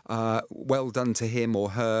pounds. Well done to him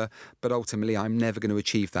or her, but ultimately I'm never going to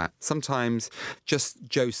achieve that. Sometimes just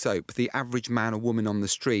Joe Soap, the average man or woman on the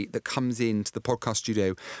street that comes into the podcast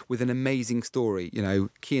studio with an amazing story.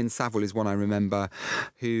 Kian Saville is one I remember,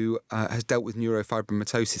 who has dealt with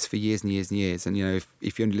neurofibromatosis for years and years and years. And,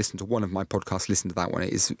 if you only listen to one of my podcasts, listen to that one.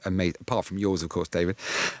 It is amazing, apart from yours, of course, David.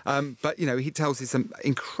 But, he tells this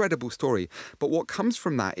incredible story. But what comes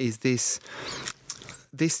from that is this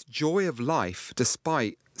joy of life,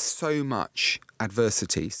 despite so much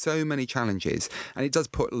adversity, so many challenges, and it does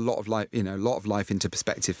put a lot of life into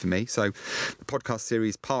perspective for me. So the podcast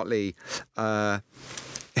series partly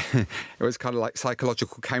it was kind of like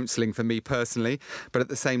psychological counselling for me personally, but at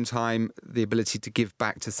the same time the ability to give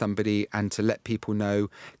back to somebody and to let people know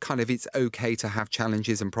kind of it's okay to have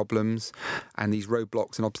challenges and problems and these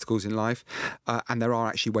roadblocks and obstacles in life, and there are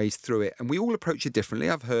actually ways through it, and we all approach it differently.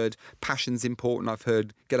 I've heard passion's important, I've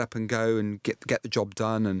heard get up and go and get the job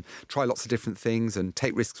done and try lots of different things and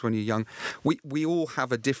take risks when you're young. We all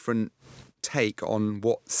have a different take on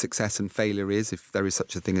what success and failure is, if there is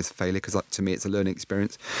such a thing as failure, because to me it's a learning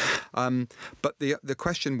experience. But the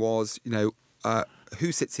question was,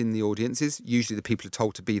 who sits in the audiences? Usually the people are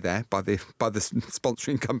told to be there by the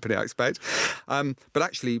sponsoring company, I expect. But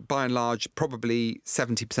actually, by and large, probably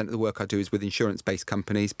 70% of the work I do is with insurance-based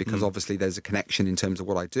companies, because obviously there's a connection in terms of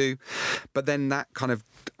what I do. But then that kind of,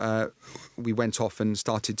 we went off and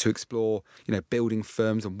started to explore, building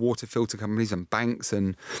firms and water filter companies and banks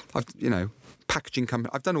and, packaging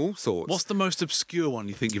companies. I've done all sorts. What's the most obscure one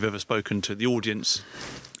you think you've ever spoken to, the audience?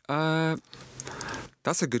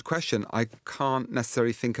 That's a good question. I can't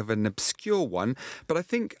necessarily think of an obscure one, but I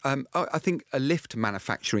think a lift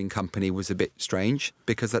manufacturing company was a bit strange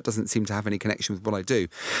because that doesn't seem to have any connection with what I do.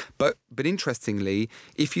 But interestingly,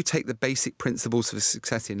 if you take the basic principles of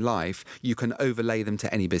success in life, you can overlay them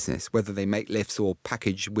to any business, whether they make lifts or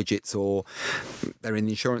package widgets or they're in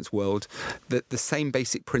the insurance world. The same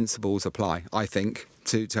basic principles apply, I think,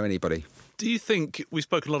 to anybody. Do you think, we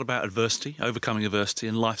spoke a lot about adversity, overcoming adversity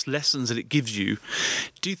and life's lessons that it gives you.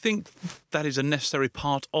 Do you think that is a necessary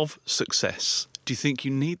part of success? Do you think you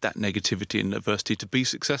need that negativity and adversity to be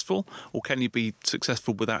successful? Or can you be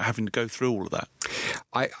successful without having to go through all of that?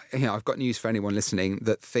 I've got news for anyone listening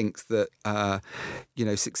that thinks that,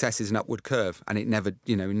 success is an upward curve and it never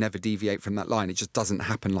deviate from that line. It just doesn't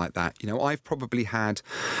happen like that. I've probably had...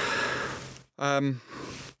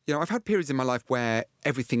 I've had periods in my life where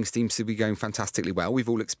everything seems to be going fantastically well. We've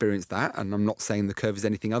all experienced that, and I'm not saying the curve is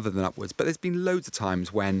anything other than upwards, but there's been loads of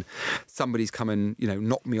times when somebody's come and,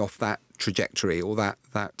 knocked me off that trajectory or that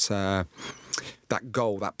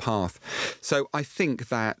goal, that path. So I think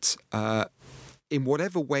that in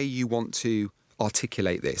whatever way you want to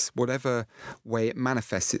articulate this, whatever way it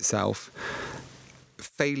manifests itself,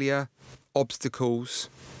 failure, obstacles,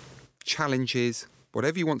 challenges,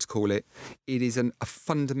 whatever you want to call it, it is a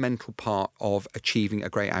fundamental part of achieving a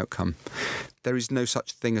great outcome. There is no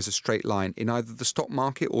such thing as a straight line in either the stock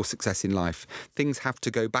market or success in life. Things have to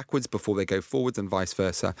go backwards before they go forwards and vice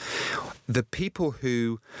versa. The people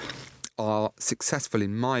who are successful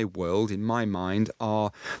in my world, in my mind,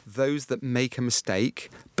 are those that make a mistake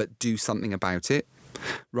but do something about it,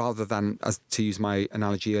 rather than, as to use my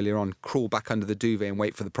analogy earlier on, crawl back under the duvet and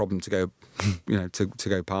wait for the problem to go, to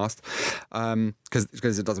go past,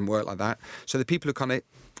 because it doesn't work like that. So the people who kind of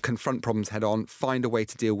confront problems head on, find a way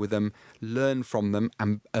to deal with them, learn from them,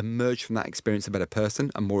 and emerge from that experience a better person,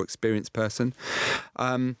 a more experienced person.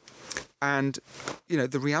 And,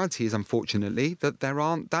 the reality is, unfortunately, that there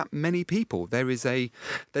aren't that many people. There's a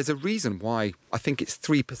reason why I think it's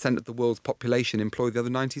 3% of the world's population employ the other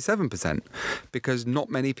 97%, because not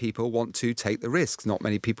many people want to take the risks. Not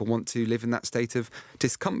many people want to live in that state of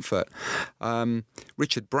discomfort.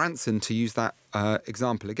 Richard Branson, to use that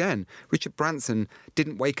example again, Richard Branson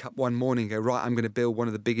didn't wake up one morning and go, right, I'm going to build one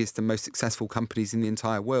of the biggest and most successful companies in the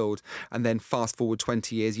entire world, and then fast forward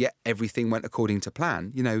 20 years, yet everything went according to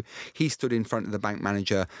plan. He stood in front of the bank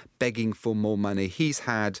manager begging for more money. He's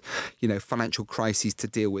had, financial crises to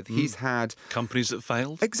deal with. He's had... companies that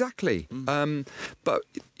failed? Exactly. But,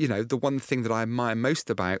 the one thing that I admire most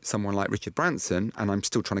about someone like Richard Branson, and I'm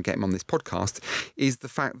still trying to get him on this podcast, is the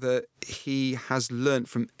fact that he has learnt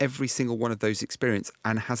from every single one of those experiences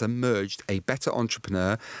and has emerged a better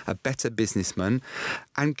entrepreneur, a better businessman,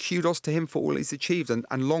 and kudos to him for all he's achieved. And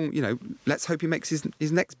long, let's hope he makes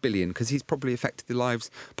his next billion, because he's probably affected the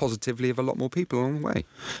lives positively of a lot more people along the way.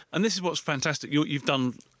 And this is what's fantastic. You've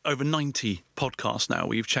done over 90 podcasts now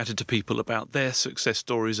where you've chatted to people about their success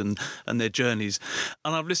stories and their journeys,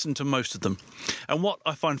 and I've listened to most of them. And what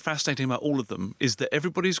I find fascinating about all of them is that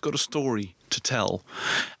everybody's got a story to tell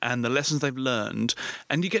and the lessons they've learned,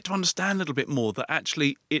 and you get to understand a little bit more that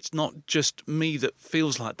actually it's not just me that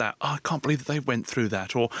feels like that. Oh, I can't believe that they went through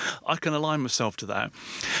that, or I can align myself to that.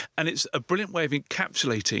 And it's a brilliant way of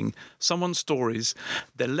encapsulating someone's stories,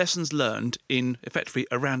 their lessons learned, in effectively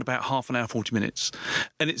around about half an hour, 40 minutes.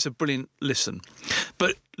 And it's a brilliant listen.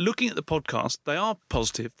 But looking at the podcast, they are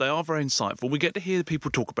positive, they are very insightful. We get to hear people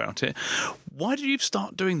talk about it. Why did you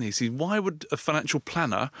start doing these? Why would a financial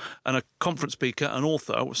planner and a conference speaker, an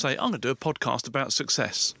author, say, I'm going to do a podcast about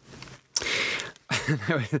success?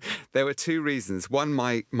 There were two reasons. One,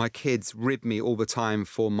 my kids rib me all the time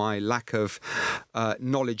for my lack of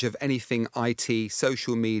knowledge of anything IT,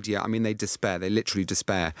 social media. I mean, they despair. They literally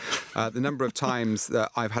despair. The number of times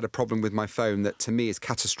that I've had a problem with my phone that to me is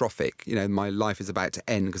catastrophic. My life is about to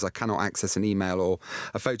end because I cannot access an email or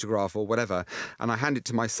a photograph or whatever. And I hand it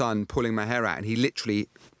to my son, pulling my hair out, and he literally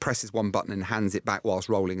presses one button and hands it back whilst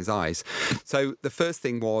rolling his eyes. So the first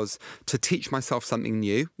thing was to teach myself something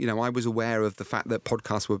new. I was aware of the fact that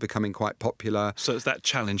podcasts were becoming quite popular. So it's that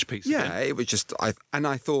challenge piece. Yeah, again. It was just, I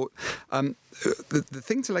thought, the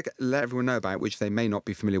thing to let everyone know about, which they may not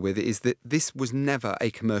be familiar with, is that this was never a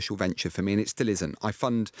commercial venture for me, and it still isn't. I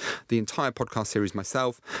fund the entire podcast series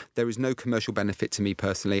myself. There is no commercial benefit to me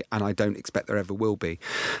personally, and I don't expect there ever will be.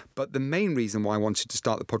 But the main reason why I wanted to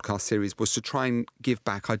start the podcast series was to try and give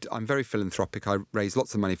back. I'm very philanthropic. I raise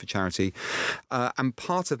lots of money for charity. And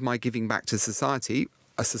part of my giving back to society,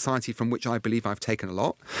 a society from which I believe I've taken a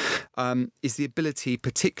lot, is the ability,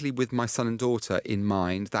 particularly with my son and daughter in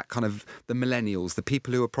mind, that kind of the millennials, the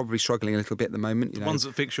people who are probably struggling a little bit at the moment. The ones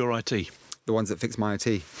that fix your IT. the ones that fix my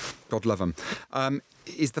IT, God love them,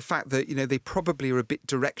 is the fact that, they probably are a bit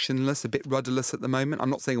directionless, a bit rudderless at the moment. I'm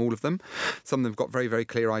not saying all of them. Some of them have got very, very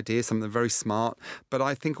clear ideas. Some of them are very smart. But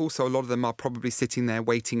I think also a lot of them are probably sitting there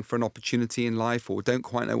waiting for an opportunity in life or don't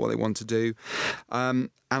quite know what they want to do. And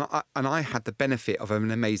I had the benefit of an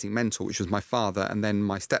amazing mentor, which was my father and then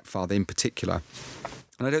my stepfather in particular.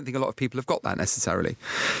 And I don't think a lot of people have got that necessarily.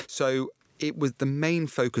 So it was the main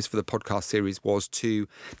focus for the podcast series was to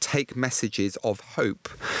take messages of hope,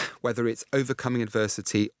 whether it's overcoming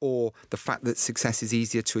adversity or the fact that success is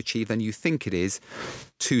easier to achieve than you think it is,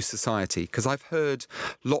 to society. Because I've heard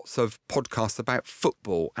lots of podcasts about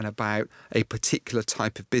football and about a particular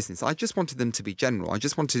type of business. I just wanted them to be general. I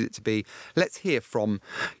just wanted it to be, let's hear from,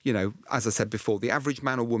 as I said before, the average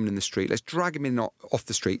man or woman in the street. Let's drag him in off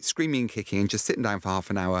the street, screaming and kicking and just sitting down for half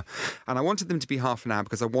an hour. And I wanted them to be half an hour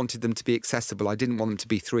because I wanted them to be accessible. I didn't want them to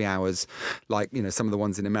be 3 hours like, some of the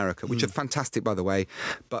ones in America, which are fantastic, by the way.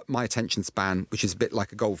 But my attention span, which is a bit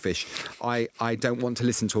like a goldfish, I don't want to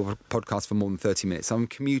listen to a podcast for more than 30 minutes. So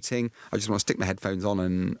I'm commuting. I just want to stick my headphones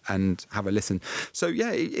on and have a listen. So,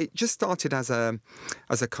 yeah, it just started as a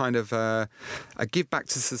kind of a give back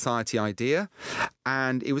to society idea.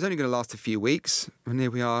 And it was only going to last a few weeks. And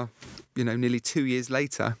here we are, nearly 2 years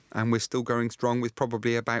later, and we're still going strong with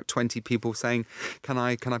probably about 20 people saying, can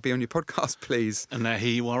I be on your podcast, please? And now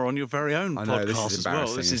here you are on your very own podcast as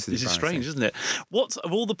well. This is strange, isn't it? What,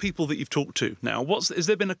 of all the people that you've talked to now, has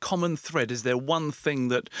there been a common thread? Is there one thing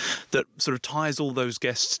that sort of ties all those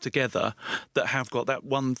guests together that have got that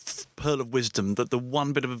one pearl of wisdom, that the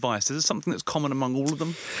one bit of advice? Is there something that's common among all of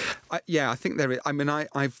them? I think there is. I mean,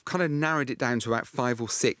 I've kind of narrowed it down to about 5 or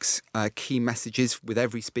 6 key messages with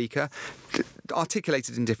every speaker,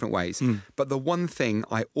 articulated in different ways. But the one thing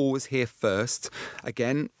I always hear first,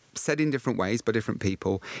 again, said in different ways by different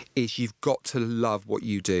people, is you've got to love what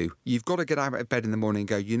you do. You've got to get out of bed in the morning and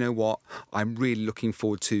go, you know what, I'm really looking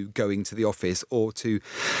forward to going to the office or to,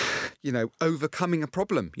 overcoming a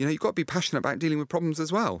problem. You've got to be passionate about dealing with problems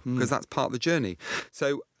as well, because that's part of the journey.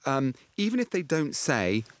 So even if they don't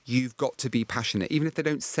say you've got to be passionate, even if they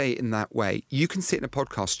don't say it in that way, you can sit in a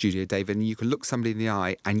podcast studio, David, and you can look somebody in the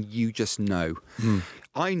eye and you just know.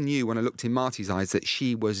 I knew when I looked in Marty's eyes that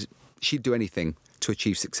she'd do anything to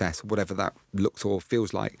achieve success, whatever that looks or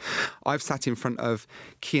feels like. I've sat in front of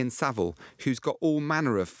Kian Saville, who's got all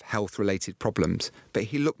manner of health-related problems, but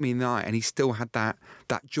he looked me in the eye and he still had that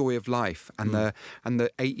joy of life and the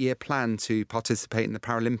 8-year plan to participate in the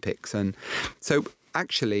Paralympics. And so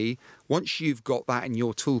actually, once you've got that in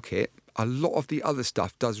your toolkit, a lot of the other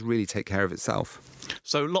stuff does really take care of itself.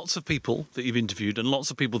 So lots of people that you've interviewed and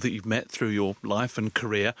lots of people that you've met through your life and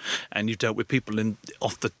career, and you've dealt with people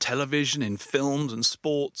off the television, in films and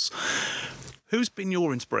sports. Who's been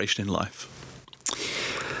your inspiration in life?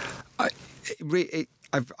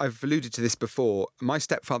 I've alluded to this before. My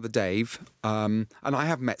stepfather, Dave, and I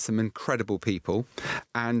have met some incredible people.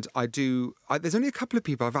 And there's only a couple of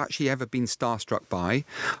people I've actually ever been starstruck by.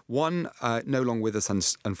 One, no longer with us,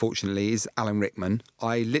 unfortunately, is Alan Rickman.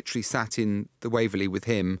 I literally sat in the Waverley with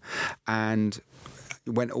him and it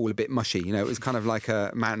went all a bit mushy. It was kind of like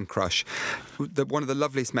a man crush. One of the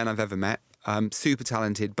loveliest men I've ever met. Super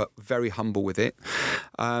talented, but very humble with it.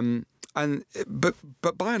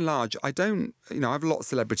 But by and large, I don't. I have a lot of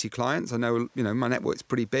celebrity clients. I know. My network's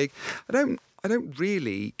pretty big. I don't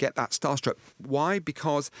really get that starstruck. Why?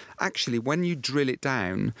 Because actually, when you drill it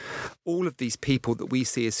down, all of these people that we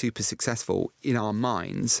see as super successful in our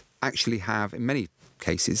minds actually have, in many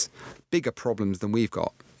cases, bigger problems than we've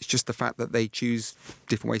got. It's just the fact that they choose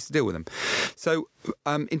different ways to deal with them. So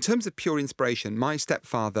in terms of pure inspiration, my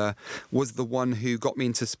stepfather was the one who got me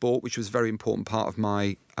into sport, which was a very important part of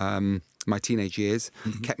my teenage years,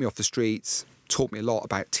 kept me off the streets, taught me a lot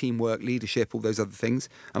about teamwork, leadership, all those other things.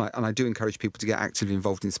 And I do encourage people to get actively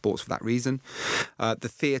involved in sports for that reason. The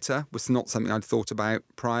theatre was not something I'd thought about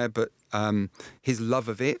prior, but his love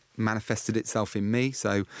of it manifested itself in me,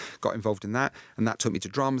 so got involved in that, and that took me to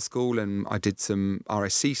drama school, and I did some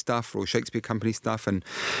RSC stuff, Royal Shakespeare Company stuff, and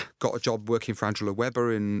got a job working for Angela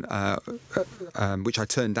Weber in which I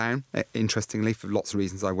turned down, interestingly, for lots of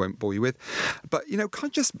reasons I won't bore you with. But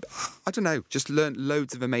just learned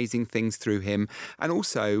loads of amazing things through him. And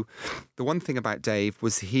also the one thing about Dave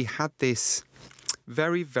was he had this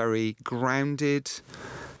very, very grounded,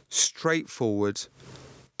 straightforward,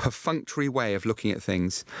 perfunctory way of looking at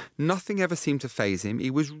things. Nothing ever seemed to faze him. He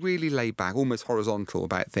was really laid back, almost horizontal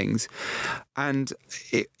about things. And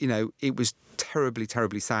it was terribly,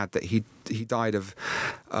 terribly sad that he died of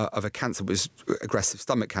a cancer. It was aggressive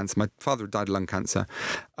stomach cancer. My father had died of lung cancer.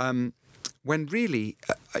 when really,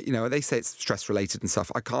 they say it's stress related and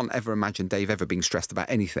stuff. I can't ever imagine Dave ever being stressed about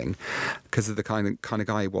anything because of the kind of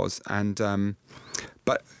guy he was. And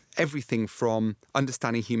but everything from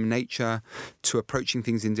understanding human nature to approaching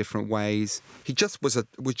things in different ways. He just was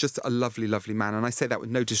just a lovely, lovely man. And I say that with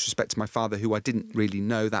no disrespect to my father, who I didn't really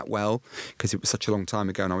know that well because it was such a long time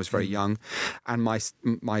ago and I was very young. And my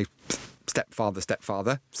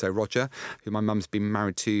stepfather, so Roger, who my mum's been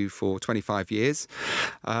married to for 25 years.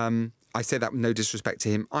 I say that with no disrespect to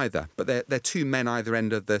him either, but they're two men either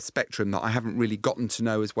end of the spectrum that I haven't really gotten to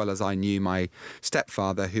know as well as I knew my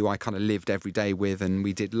stepfather, who I kind of lived every day with, and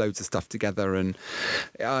we did loads of stuff together. And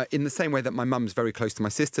in the same way that my mum's very close to my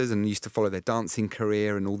sisters and used to follow their dancing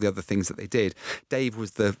career and all the other things that they did, Dave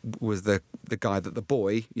was the guy that the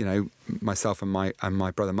boy, myself and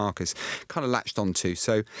my brother Marcus, kind of latched onto.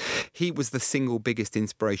 So he was the single biggest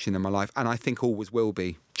inspiration in my life, and I think always will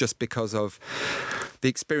be, just because of the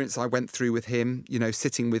experience I went through with him.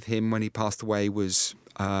 Sitting with him when he passed away was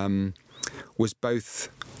both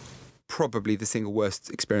probably the single worst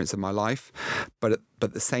experience of my life, but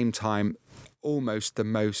at the same time, almost the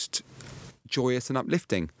most joyous and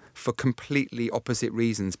uplifting for completely opposite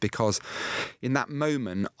reasons. Because in that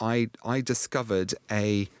moment, I discovered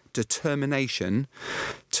a determination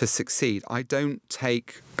to succeed. I don't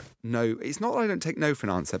take no. It's not that I don't take no for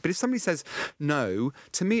an answer, but if somebody says no,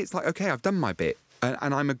 to me it's like, okay, I've done my bit.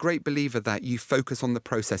 And I'm a great believer that you focus on the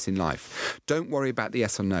process in life. Don't worry about the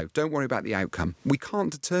yes or no. Don't worry about the outcome. We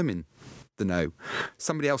can't determine the no.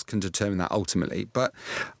 Somebody else can determine that ultimately. But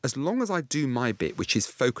as long as I do my bit, which is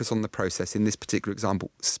focus on the process, in this particular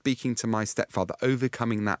example, speaking to my stepfather,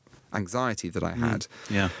 overcoming that anxiety that I had,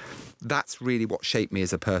 that's really what shaped me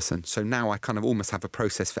as a person. So now I kind of almost have a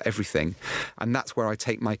process for everything. And that's where I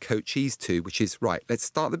take my coachees to, which is, right, let's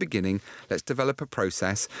start at the beginning, let's develop a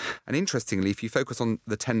process. And interestingly, if you focus on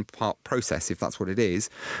the 10-part process, if that's what it is,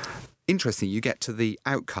 interesting, you get to the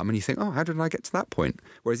outcome and you think, oh, how did I get to that point?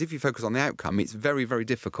 Whereas if you focus on the outcome, it's very, very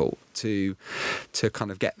difficult to kind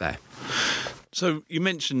of get there. So you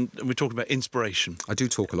mentioned, and we're talking about inspiration. I do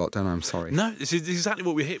talk a lot, don't I? I'm sorry. No, this is exactly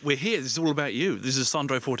what we're here. We're here. This is all about you. This is a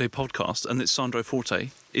Sandro Forte podcast, and it's Sandro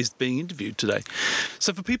Forte is being interviewed today.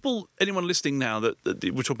 So for people, anyone listening now, that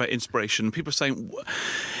we're talking about inspiration, people are saying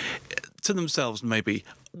to themselves maybe,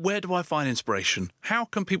 where do I find inspiration? How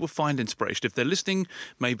can people find inspiration? If they're listening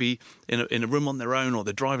maybe in a room on their own, or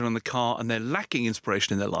they're driving on the car and they're lacking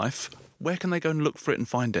inspiration in their life, where can they go and look for it and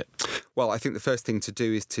find it? Well, I think the first thing to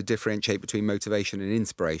do is to differentiate between motivation and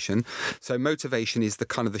inspiration. So motivation is the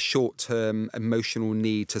kind of the short-term emotional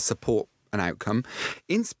need to support an outcome.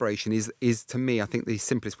 Inspiration is to me, I think the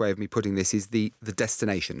simplest way of me putting this is the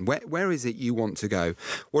destination. Where is it you want to go?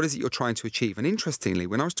 What is it you're trying to achieve? And interestingly,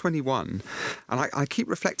 when I was 21, and I keep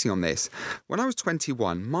reflecting on this, when I was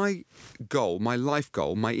 21, my goal, my life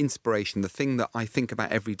goal, my inspiration, the thing that I think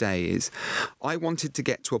about every day is I wanted to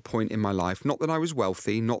get to a point in my life, not that I was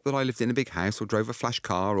wealthy, not that I lived in a big house or drove a flash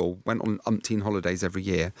car or went on umpteen holidays every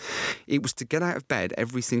year. It was to get out of bed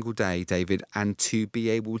every single day, David, and to be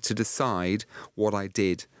able to decide what I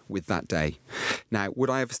did with that day. Now,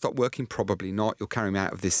 would I ever stop working? Probably not. You'll carry me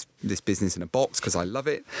out of this business in a box because I love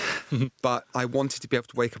it. But I wanted to be able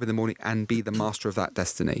to wake up in the morning and be the master of that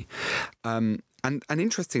destiny. And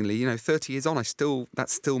interestingly, 30 years on,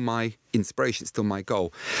 that's still my inspiration, it's still my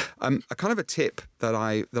goal. A kind of a tip that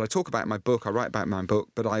I talk about in my book, I write about in my book,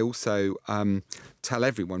 but I also tell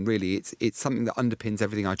everyone really, it's something that underpins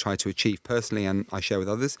everything I try to achieve personally and I share with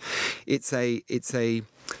others. It's a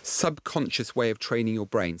subconscious way of training your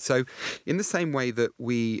brain. So in the same way that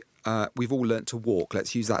we've all learnt to walk.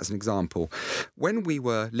 Let's use that as an example. When we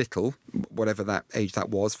were little, whatever that age that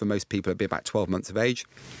was, for most people it'd be about 12 months of age,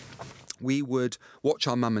 we would watch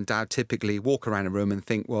our mum and dad typically walk around a room and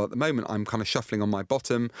think, well, at the moment I'm kind of shuffling on my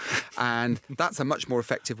bottom, and that's a much more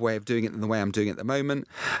effective way of doing it than the way I'm doing it at the moment,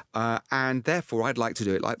 and therefore I'd like to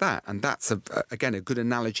do it like that. And that's, again, a good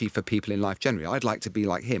analogy for people in life generally. I'd like to be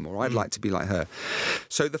like him, or I'd like to be like her.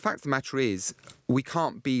 So the fact of the matter is, we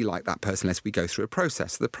can't be like that person unless we go through a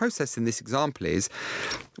process. The process in this example is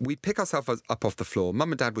we pick ourselves up off the floor.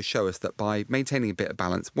 Mum and Dad would show us that by maintaining a bit of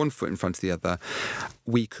balance, one foot in front of the other,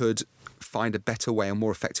 we could find a better way, a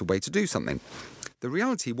more effective way to do something. The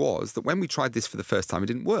reality was that when we tried this for the first time, it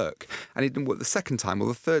didn't work. And it didn't work the second time or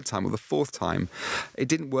the third time or the fourth time. It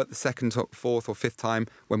didn't work the second, fourth or fifth time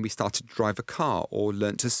when we started to drive a car or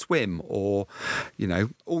learnt to swim or,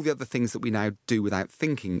 all the other things that we now do without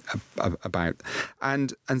thinking about.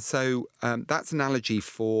 And so that's an analogy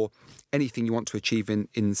for anything you want to achieve in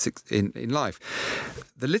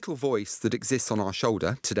life. The little voice that exists on our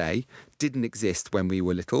shoulder today didn't exist when we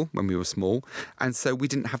were little, when we were small. And so we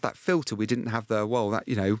didn't have that filter. We didn't have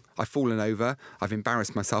I've fallen over, I've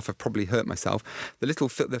embarrassed myself, I've probably hurt myself.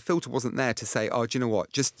 The filter wasn't there to say, oh, do you know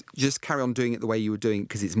what? Just carry on doing it the way you were doing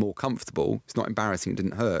because it's more comfortable. It's not embarrassing. It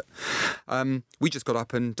didn't hurt. We just got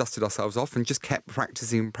up and dusted ourselves off and just kept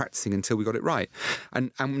practicing until we got it right.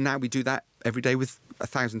 And now we do that every day with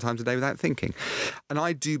 1,000 times a day without thinking. And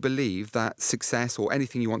I do believe that success or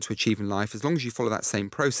anything you want to achieve in life, as long as you follow that same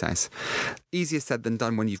process, easier said than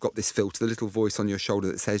done when you've got this filter, the little voice on your shoulder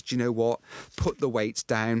that says, do you know what? Put the weights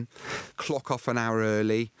down, clock off an hour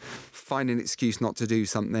early, find an excuse not to do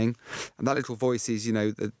something. And that little voice is,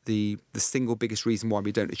 the single biggest reason why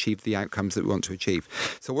we don't achieve the outcomes that we want to achieve.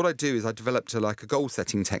 So what I do is I developed a goal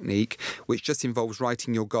setting technique, which just involves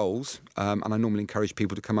writing your goals. And I normally encourage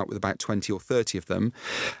people to come up with about 20 or 30 of them.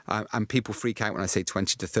 And people freak out when I say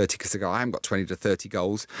 20 to 30 because they go, I haven't got 20 to 30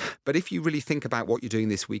 goals. But if you really think about what you're doing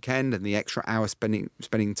this weekend and the extra hour spending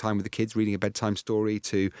time with the kids, reading a bedtime story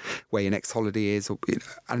to where your next holiday is,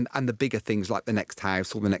 and the bigger things like the next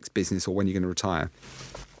house or the next business or when you're going to retire.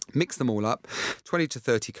 Mix them all up, 20 to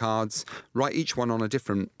 30 cards, write each one on a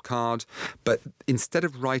different card, but instead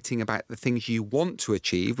of writing about the things you want to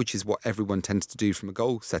achieve, which is what everyone tends to do from a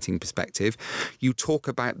goal setting perspective, you talk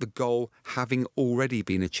about the goal having already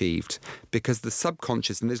been achieved, because the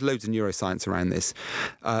subconscious, and there's loads of neuroscience around this,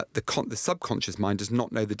 the subconscious mind does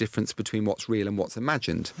not know the difference between what's real and what's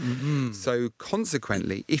imagined. Mm-hmm. So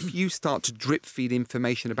consequently, if you start to drip feed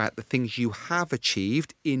information about the things you have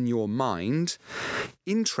achieved in your mind,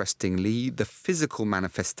 interestingly, the physical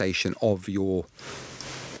manifestation of your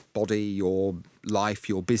body, your life,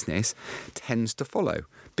 your business tends to follow,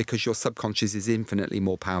 because your subconscious is infinitely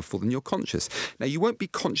more powerful than your conscious. Now, you won't be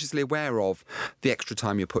consciously aware of the extra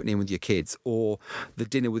time you're putting in with your kids, or the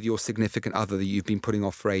dinner with your significant other that you've been putting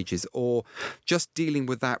off for ages, or just dealing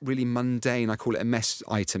with that really mundane, I call it a mess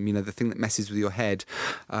item, the thing that messes with your head.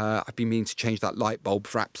 I've been meaning to change that light bulb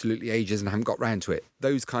for absolutely ages and haven't got round to it.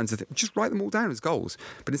 Those kinds of things. Just write them all down as goals.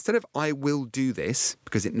 But instead of I will do this,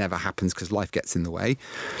 because it never happens because life gets in the way,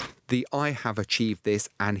 the I have achieved this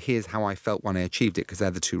and here's how I felt when I achieved it, because they're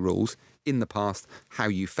the two rules. In the past, how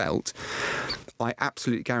you felt. I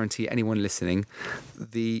absolutely guarantee anyone listening,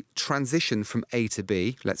 the transition from A to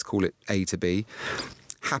B, let's call it A to B,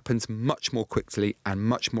 happens much more quickly and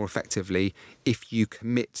much more effectively if you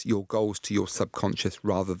commit your goals to your subconscious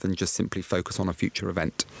rather than just simply focus on a future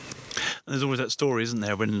event. And there's always that story, isn't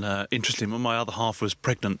there, when, interestingly, when my other half was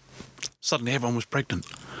pregnant, suddenly everyone was pregnant.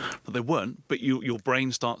 But they weren't, but your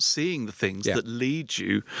brain starts seeing the things that lead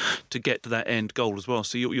you to get to that end goal as well.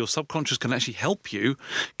 So your subconscious can actually help you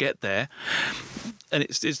get there. And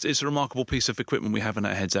it's a remarkable piece of equipment we have in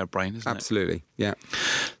our heads, our brain, isn't it? Absolutely, yeah.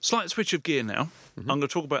 Slight switch of gear now. Mm-hmm. I'm going to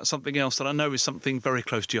talk about something else that I know is something very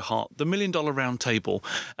close to your heart, the $1 Million Round Table.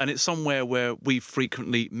 And it's somewhere where we've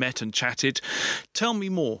frequently met and chatted. Tell me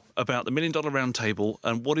more about the $1 Million Round Table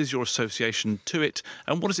and what is your association to it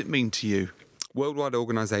and what does it mean to you? Worldwide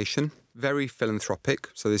organisation, very philanthropic.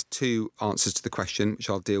 So there's two answers to the question, which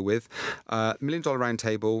I'll deal with. $1 Million Round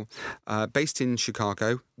Table, based in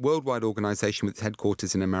Chicago, worldwide organisation with its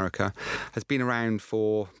headquarters in America, has been around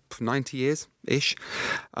for 90 years-ish.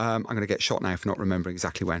 I'm going to get shot now for not remembering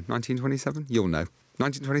exactly when. 1927? You'll know.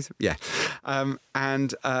 1927? Yeah.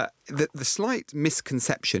 The slight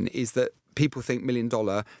misconception is that people think $1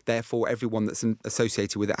 million, therefore everyone that's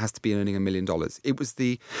associated with it has to be earning $1 million. It was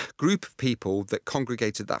the group of people that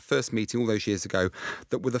congregated that first meeting all those years ago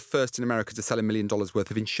that were the first in America to sell $1 million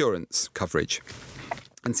worth of insurance coverage.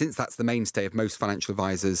 And since that's the mainstay of most financial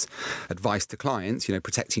advisors' advice to clients,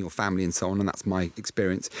 protecting your family and so on, and that's my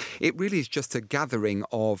experience, it really is just a gathering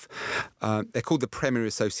of, they're called the Premier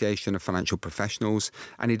Association of Financial Professionals,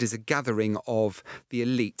 and it is a gathering of the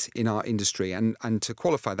elite in our industry. And to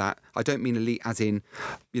qualify that, I don't mean elite as in,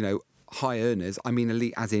 high earners. I mean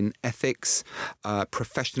elite as in ethics,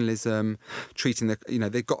 professionalism, treating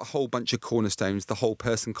they've got a whole bunch of cornerstones, the whole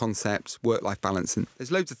person concept, work-life balance, and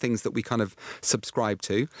there's loads of things that we kind of subscribe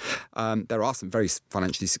to. There are some very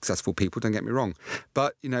financially successful people, don't get me wrong,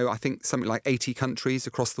 but I think something like 80 countries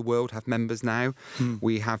across the world have members now.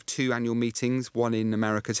 We have 2 annual meetings, one in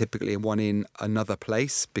America typically and one in another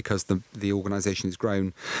place, because the organisation has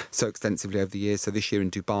grown so extensively over the years. So this year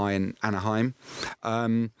in Dubai and Anaheim.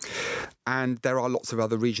 And there are lots of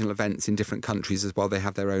other regional events in different countries as well. They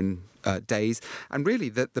have their own days. And really,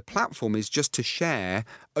 the platform is just to share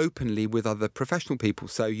openly with other professional people.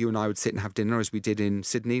 So you and I would sit and have dinner, as we did in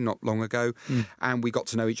Sydney not long ago. And we got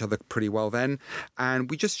to know each other pretty well then. And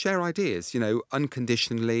we just share ideas,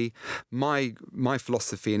 unconditionally. My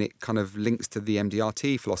philosophy, and it kind of links to the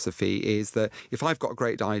MDRT philosophy, is that if I've got a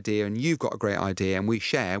great idea and you've got a great idea and we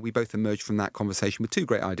share, we both emerge from that conversation with two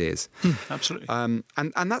great ideas. Absolutely.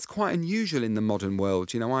 And that's quite unusual in the modern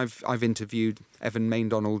world. I've interviewed Evan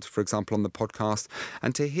Maindonald, for example, on the podcast,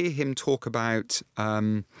 and to hear him talk about,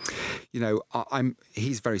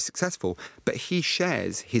 he's very successful, but he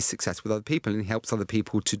shares his success with other people and he helps other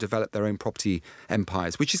people to develop their own property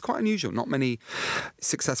empires, which is quite unusual. Not many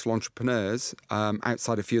successful entrepreneurs,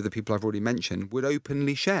 outside a few of the people I've already mentioned, would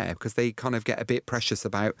openly share because they kind of get a bit precious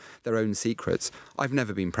about their own secrets. I've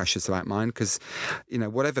never been precious about mine because,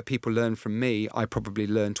 whatever people learn from me, I probably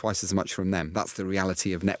learn twice as much from them. That's the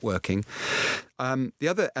reality of networking. The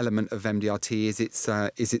other element of MDRT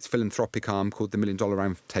is its philanthropic arm called the $1 Million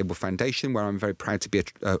Round Table Foundation, where I'm very proud to be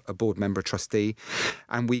a board member, a trustee,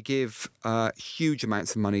 and we give huge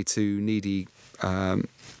amounts of money to needy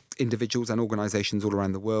individuals and organisations all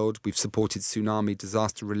around the world. We've supported tsunami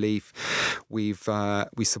disaster relief. We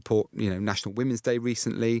support National Women's Day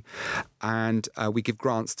recently, and we give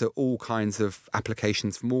grants to all kinds of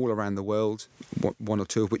applications from all around the world. One or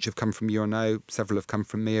two of which have come from you, I know. Several have come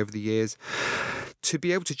from me over the years. To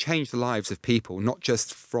be able to change the lives of people, not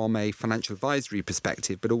just from a financial advisory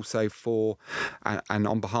perspective, but also for and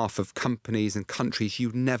on behalf of companies and countries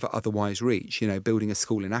you'd never otherwise reach. Building a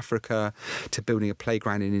school in Africa to building a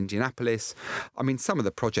playground in Indianapolis. I mean, some of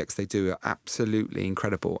the projects they do are absolutely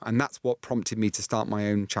incredible. And that's what prompted me to start my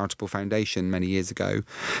own charitable foundation many years ago.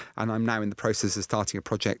 And I'm now in the process of starting a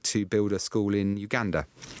project to build a school in Uganda.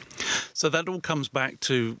 So that all comes back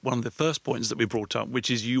to one of the first points that we brought up,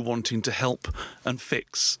 which is you wanting to help and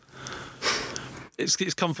fix.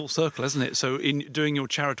 It's come full circle, hasn't it? So in doing your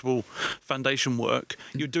charitable foundation work,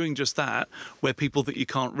 you're doing just that, where people that you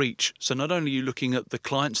can't reach. So not only are you looking at the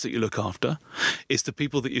clients that you look after, it's the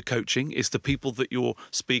people that you're coaching, it's the people that you're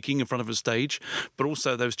speaking in front of a stage, but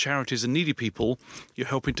also those charities and needy people, you're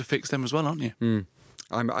helping to fix them as well, aren't you?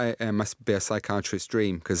 I must be a psychiatrist's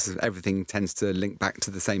dream, because everything tends to link back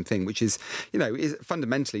to the same thing, which is, is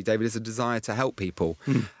fundamentally, David, is a desire to help people.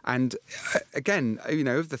 And again,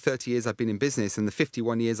 over the 30 years I've been in business and the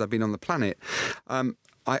 51 years I've been on the planet,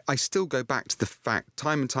 I still go back to the fact,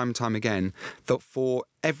 time and time again, that for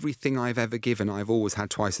everything I've ever given, I've always had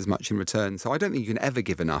twice as much in return. So I don't think you can ever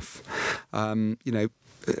give enough.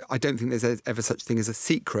 I don't think there's ever such thing as a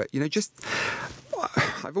secret.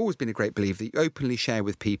 I've always been a great believer that you openly share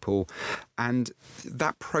with people, and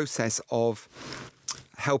that process of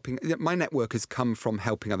helping. My network has come from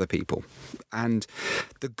helping other people, and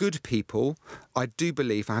the good people, I do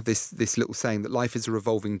believe, I have this little saying that life is a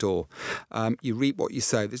revolving door. You reap what you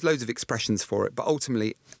sow. There's loads of expressions for it, but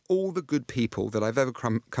ultimately all the good people that I've ever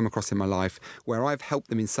come across in my life, where I've helped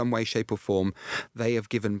them in some way, shape or form, they have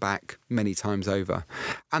given back many times over.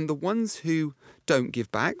 And the ones who don't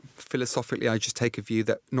give back, philosophically, I just take a view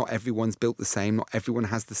that not everyone's built the same, not everyone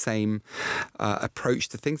has the same approach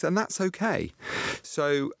to things, and that's okay.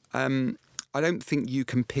 So I don't think you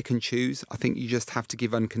can pick and choose. I think you just have to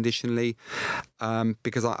give unconditionally,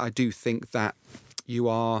 because I do think that you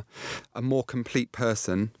are a more complete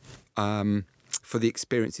person for the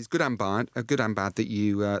experiences, good and bad, that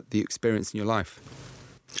you experience in your life.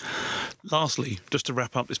 Lastly, just to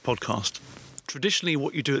wrap up this podcast, traditionally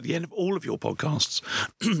what you do at the end of all of your podcasts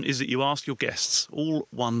is that you ask your guests all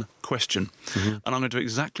one question. And I'm going to do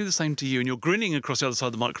exactly the same to you, and you're grinning across the other side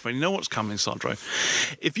of the microphone. You know what's coming, Sandro.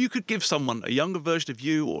 If you could give someone, a younger version of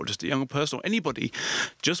you or just a younger person or anybody,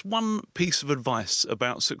 just one piece of advice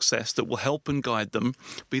about success that will help and guide them,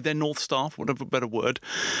 be their North Star, for whatever better word,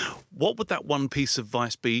 what would that one piece of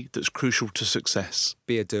advice be that's crucial to success?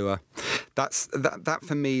 Be a doer. That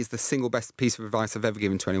for me is the single best piece of advice I've ever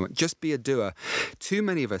given to anyone. Just be a doer. Too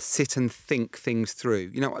many of us sit and think things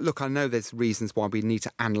through. Look, I know there's reasons why we need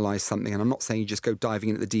to analyse something, and I'm not saying you just go diving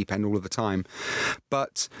in at the deep end all of the time,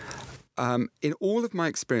 but in all of my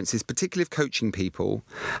experiences, particularly of coaching people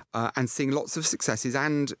and seeing lots of successes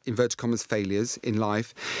and, inverted commas, failures in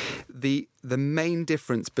life, the main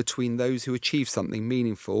difference between those who achieved something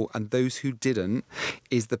meaningful and those who didn't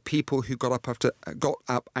is the people who got up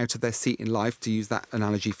out of their seat in life, to use that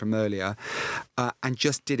analogy from earlier, and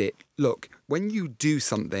just did it. Look, when you do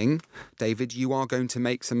something, David, you are going to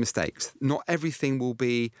make some mistakes. Not everything will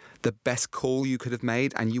be the best call you could have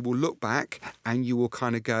made, and you will look back and you will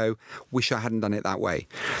kind of go, wish I hadn't done it that way.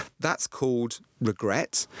 That's called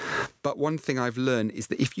regret. But one thing I've learned is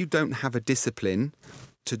that if you don't have a discipline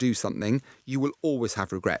to do something, you will always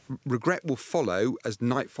have regret. Regret will follow as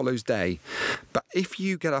night follows day. But if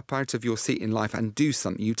you get up out of your seat in life and do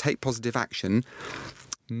something, you take positive action,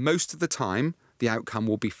 most of the time, the outcome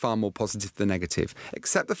will be far more positive than negative,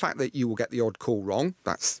 except the fact that you will get the odd call wrong.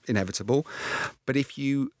 That's inevitable. But if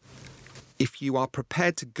you are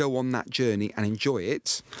prepared to go on that journey and enjoy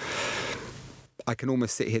it, I can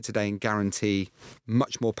almost sit here today and guarantee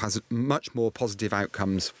much more positive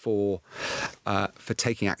outcomes for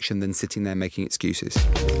taking action than sitting there making excuses.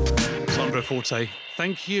 Sandro Forte,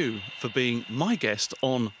 thank you for being my guest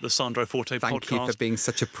on the Sandro Forte podcast. Thank you for being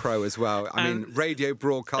such a pro as well. I mean, radio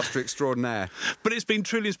broadcaster extraordinaire. But it's been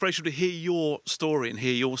truly inspirational to hear your story and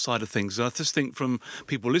hear your side of things. I just think from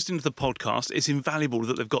people listening to the podcast, it's invaluable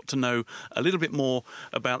that they've got to know a little bit more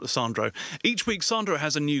about the Sandro. Each week, Sandro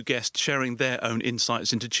has a new guest sharing their own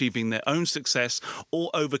insights into achieving their own success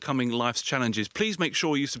or overcoming life's challenges. Please make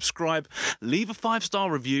sure you subscribe, leave a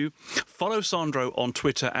 5-star review, follow Sandro on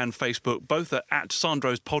Twitter and Facebook, both at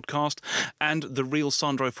Sandro's podcast and The Real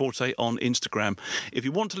Sandro Forte on Instagram. If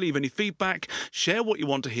you want to leave any feedback, share what you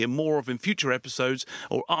want to hear more of in future episodes,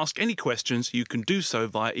 or ask any questions, you can do so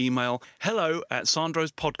via email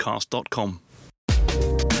hello@sandrospodcast.com.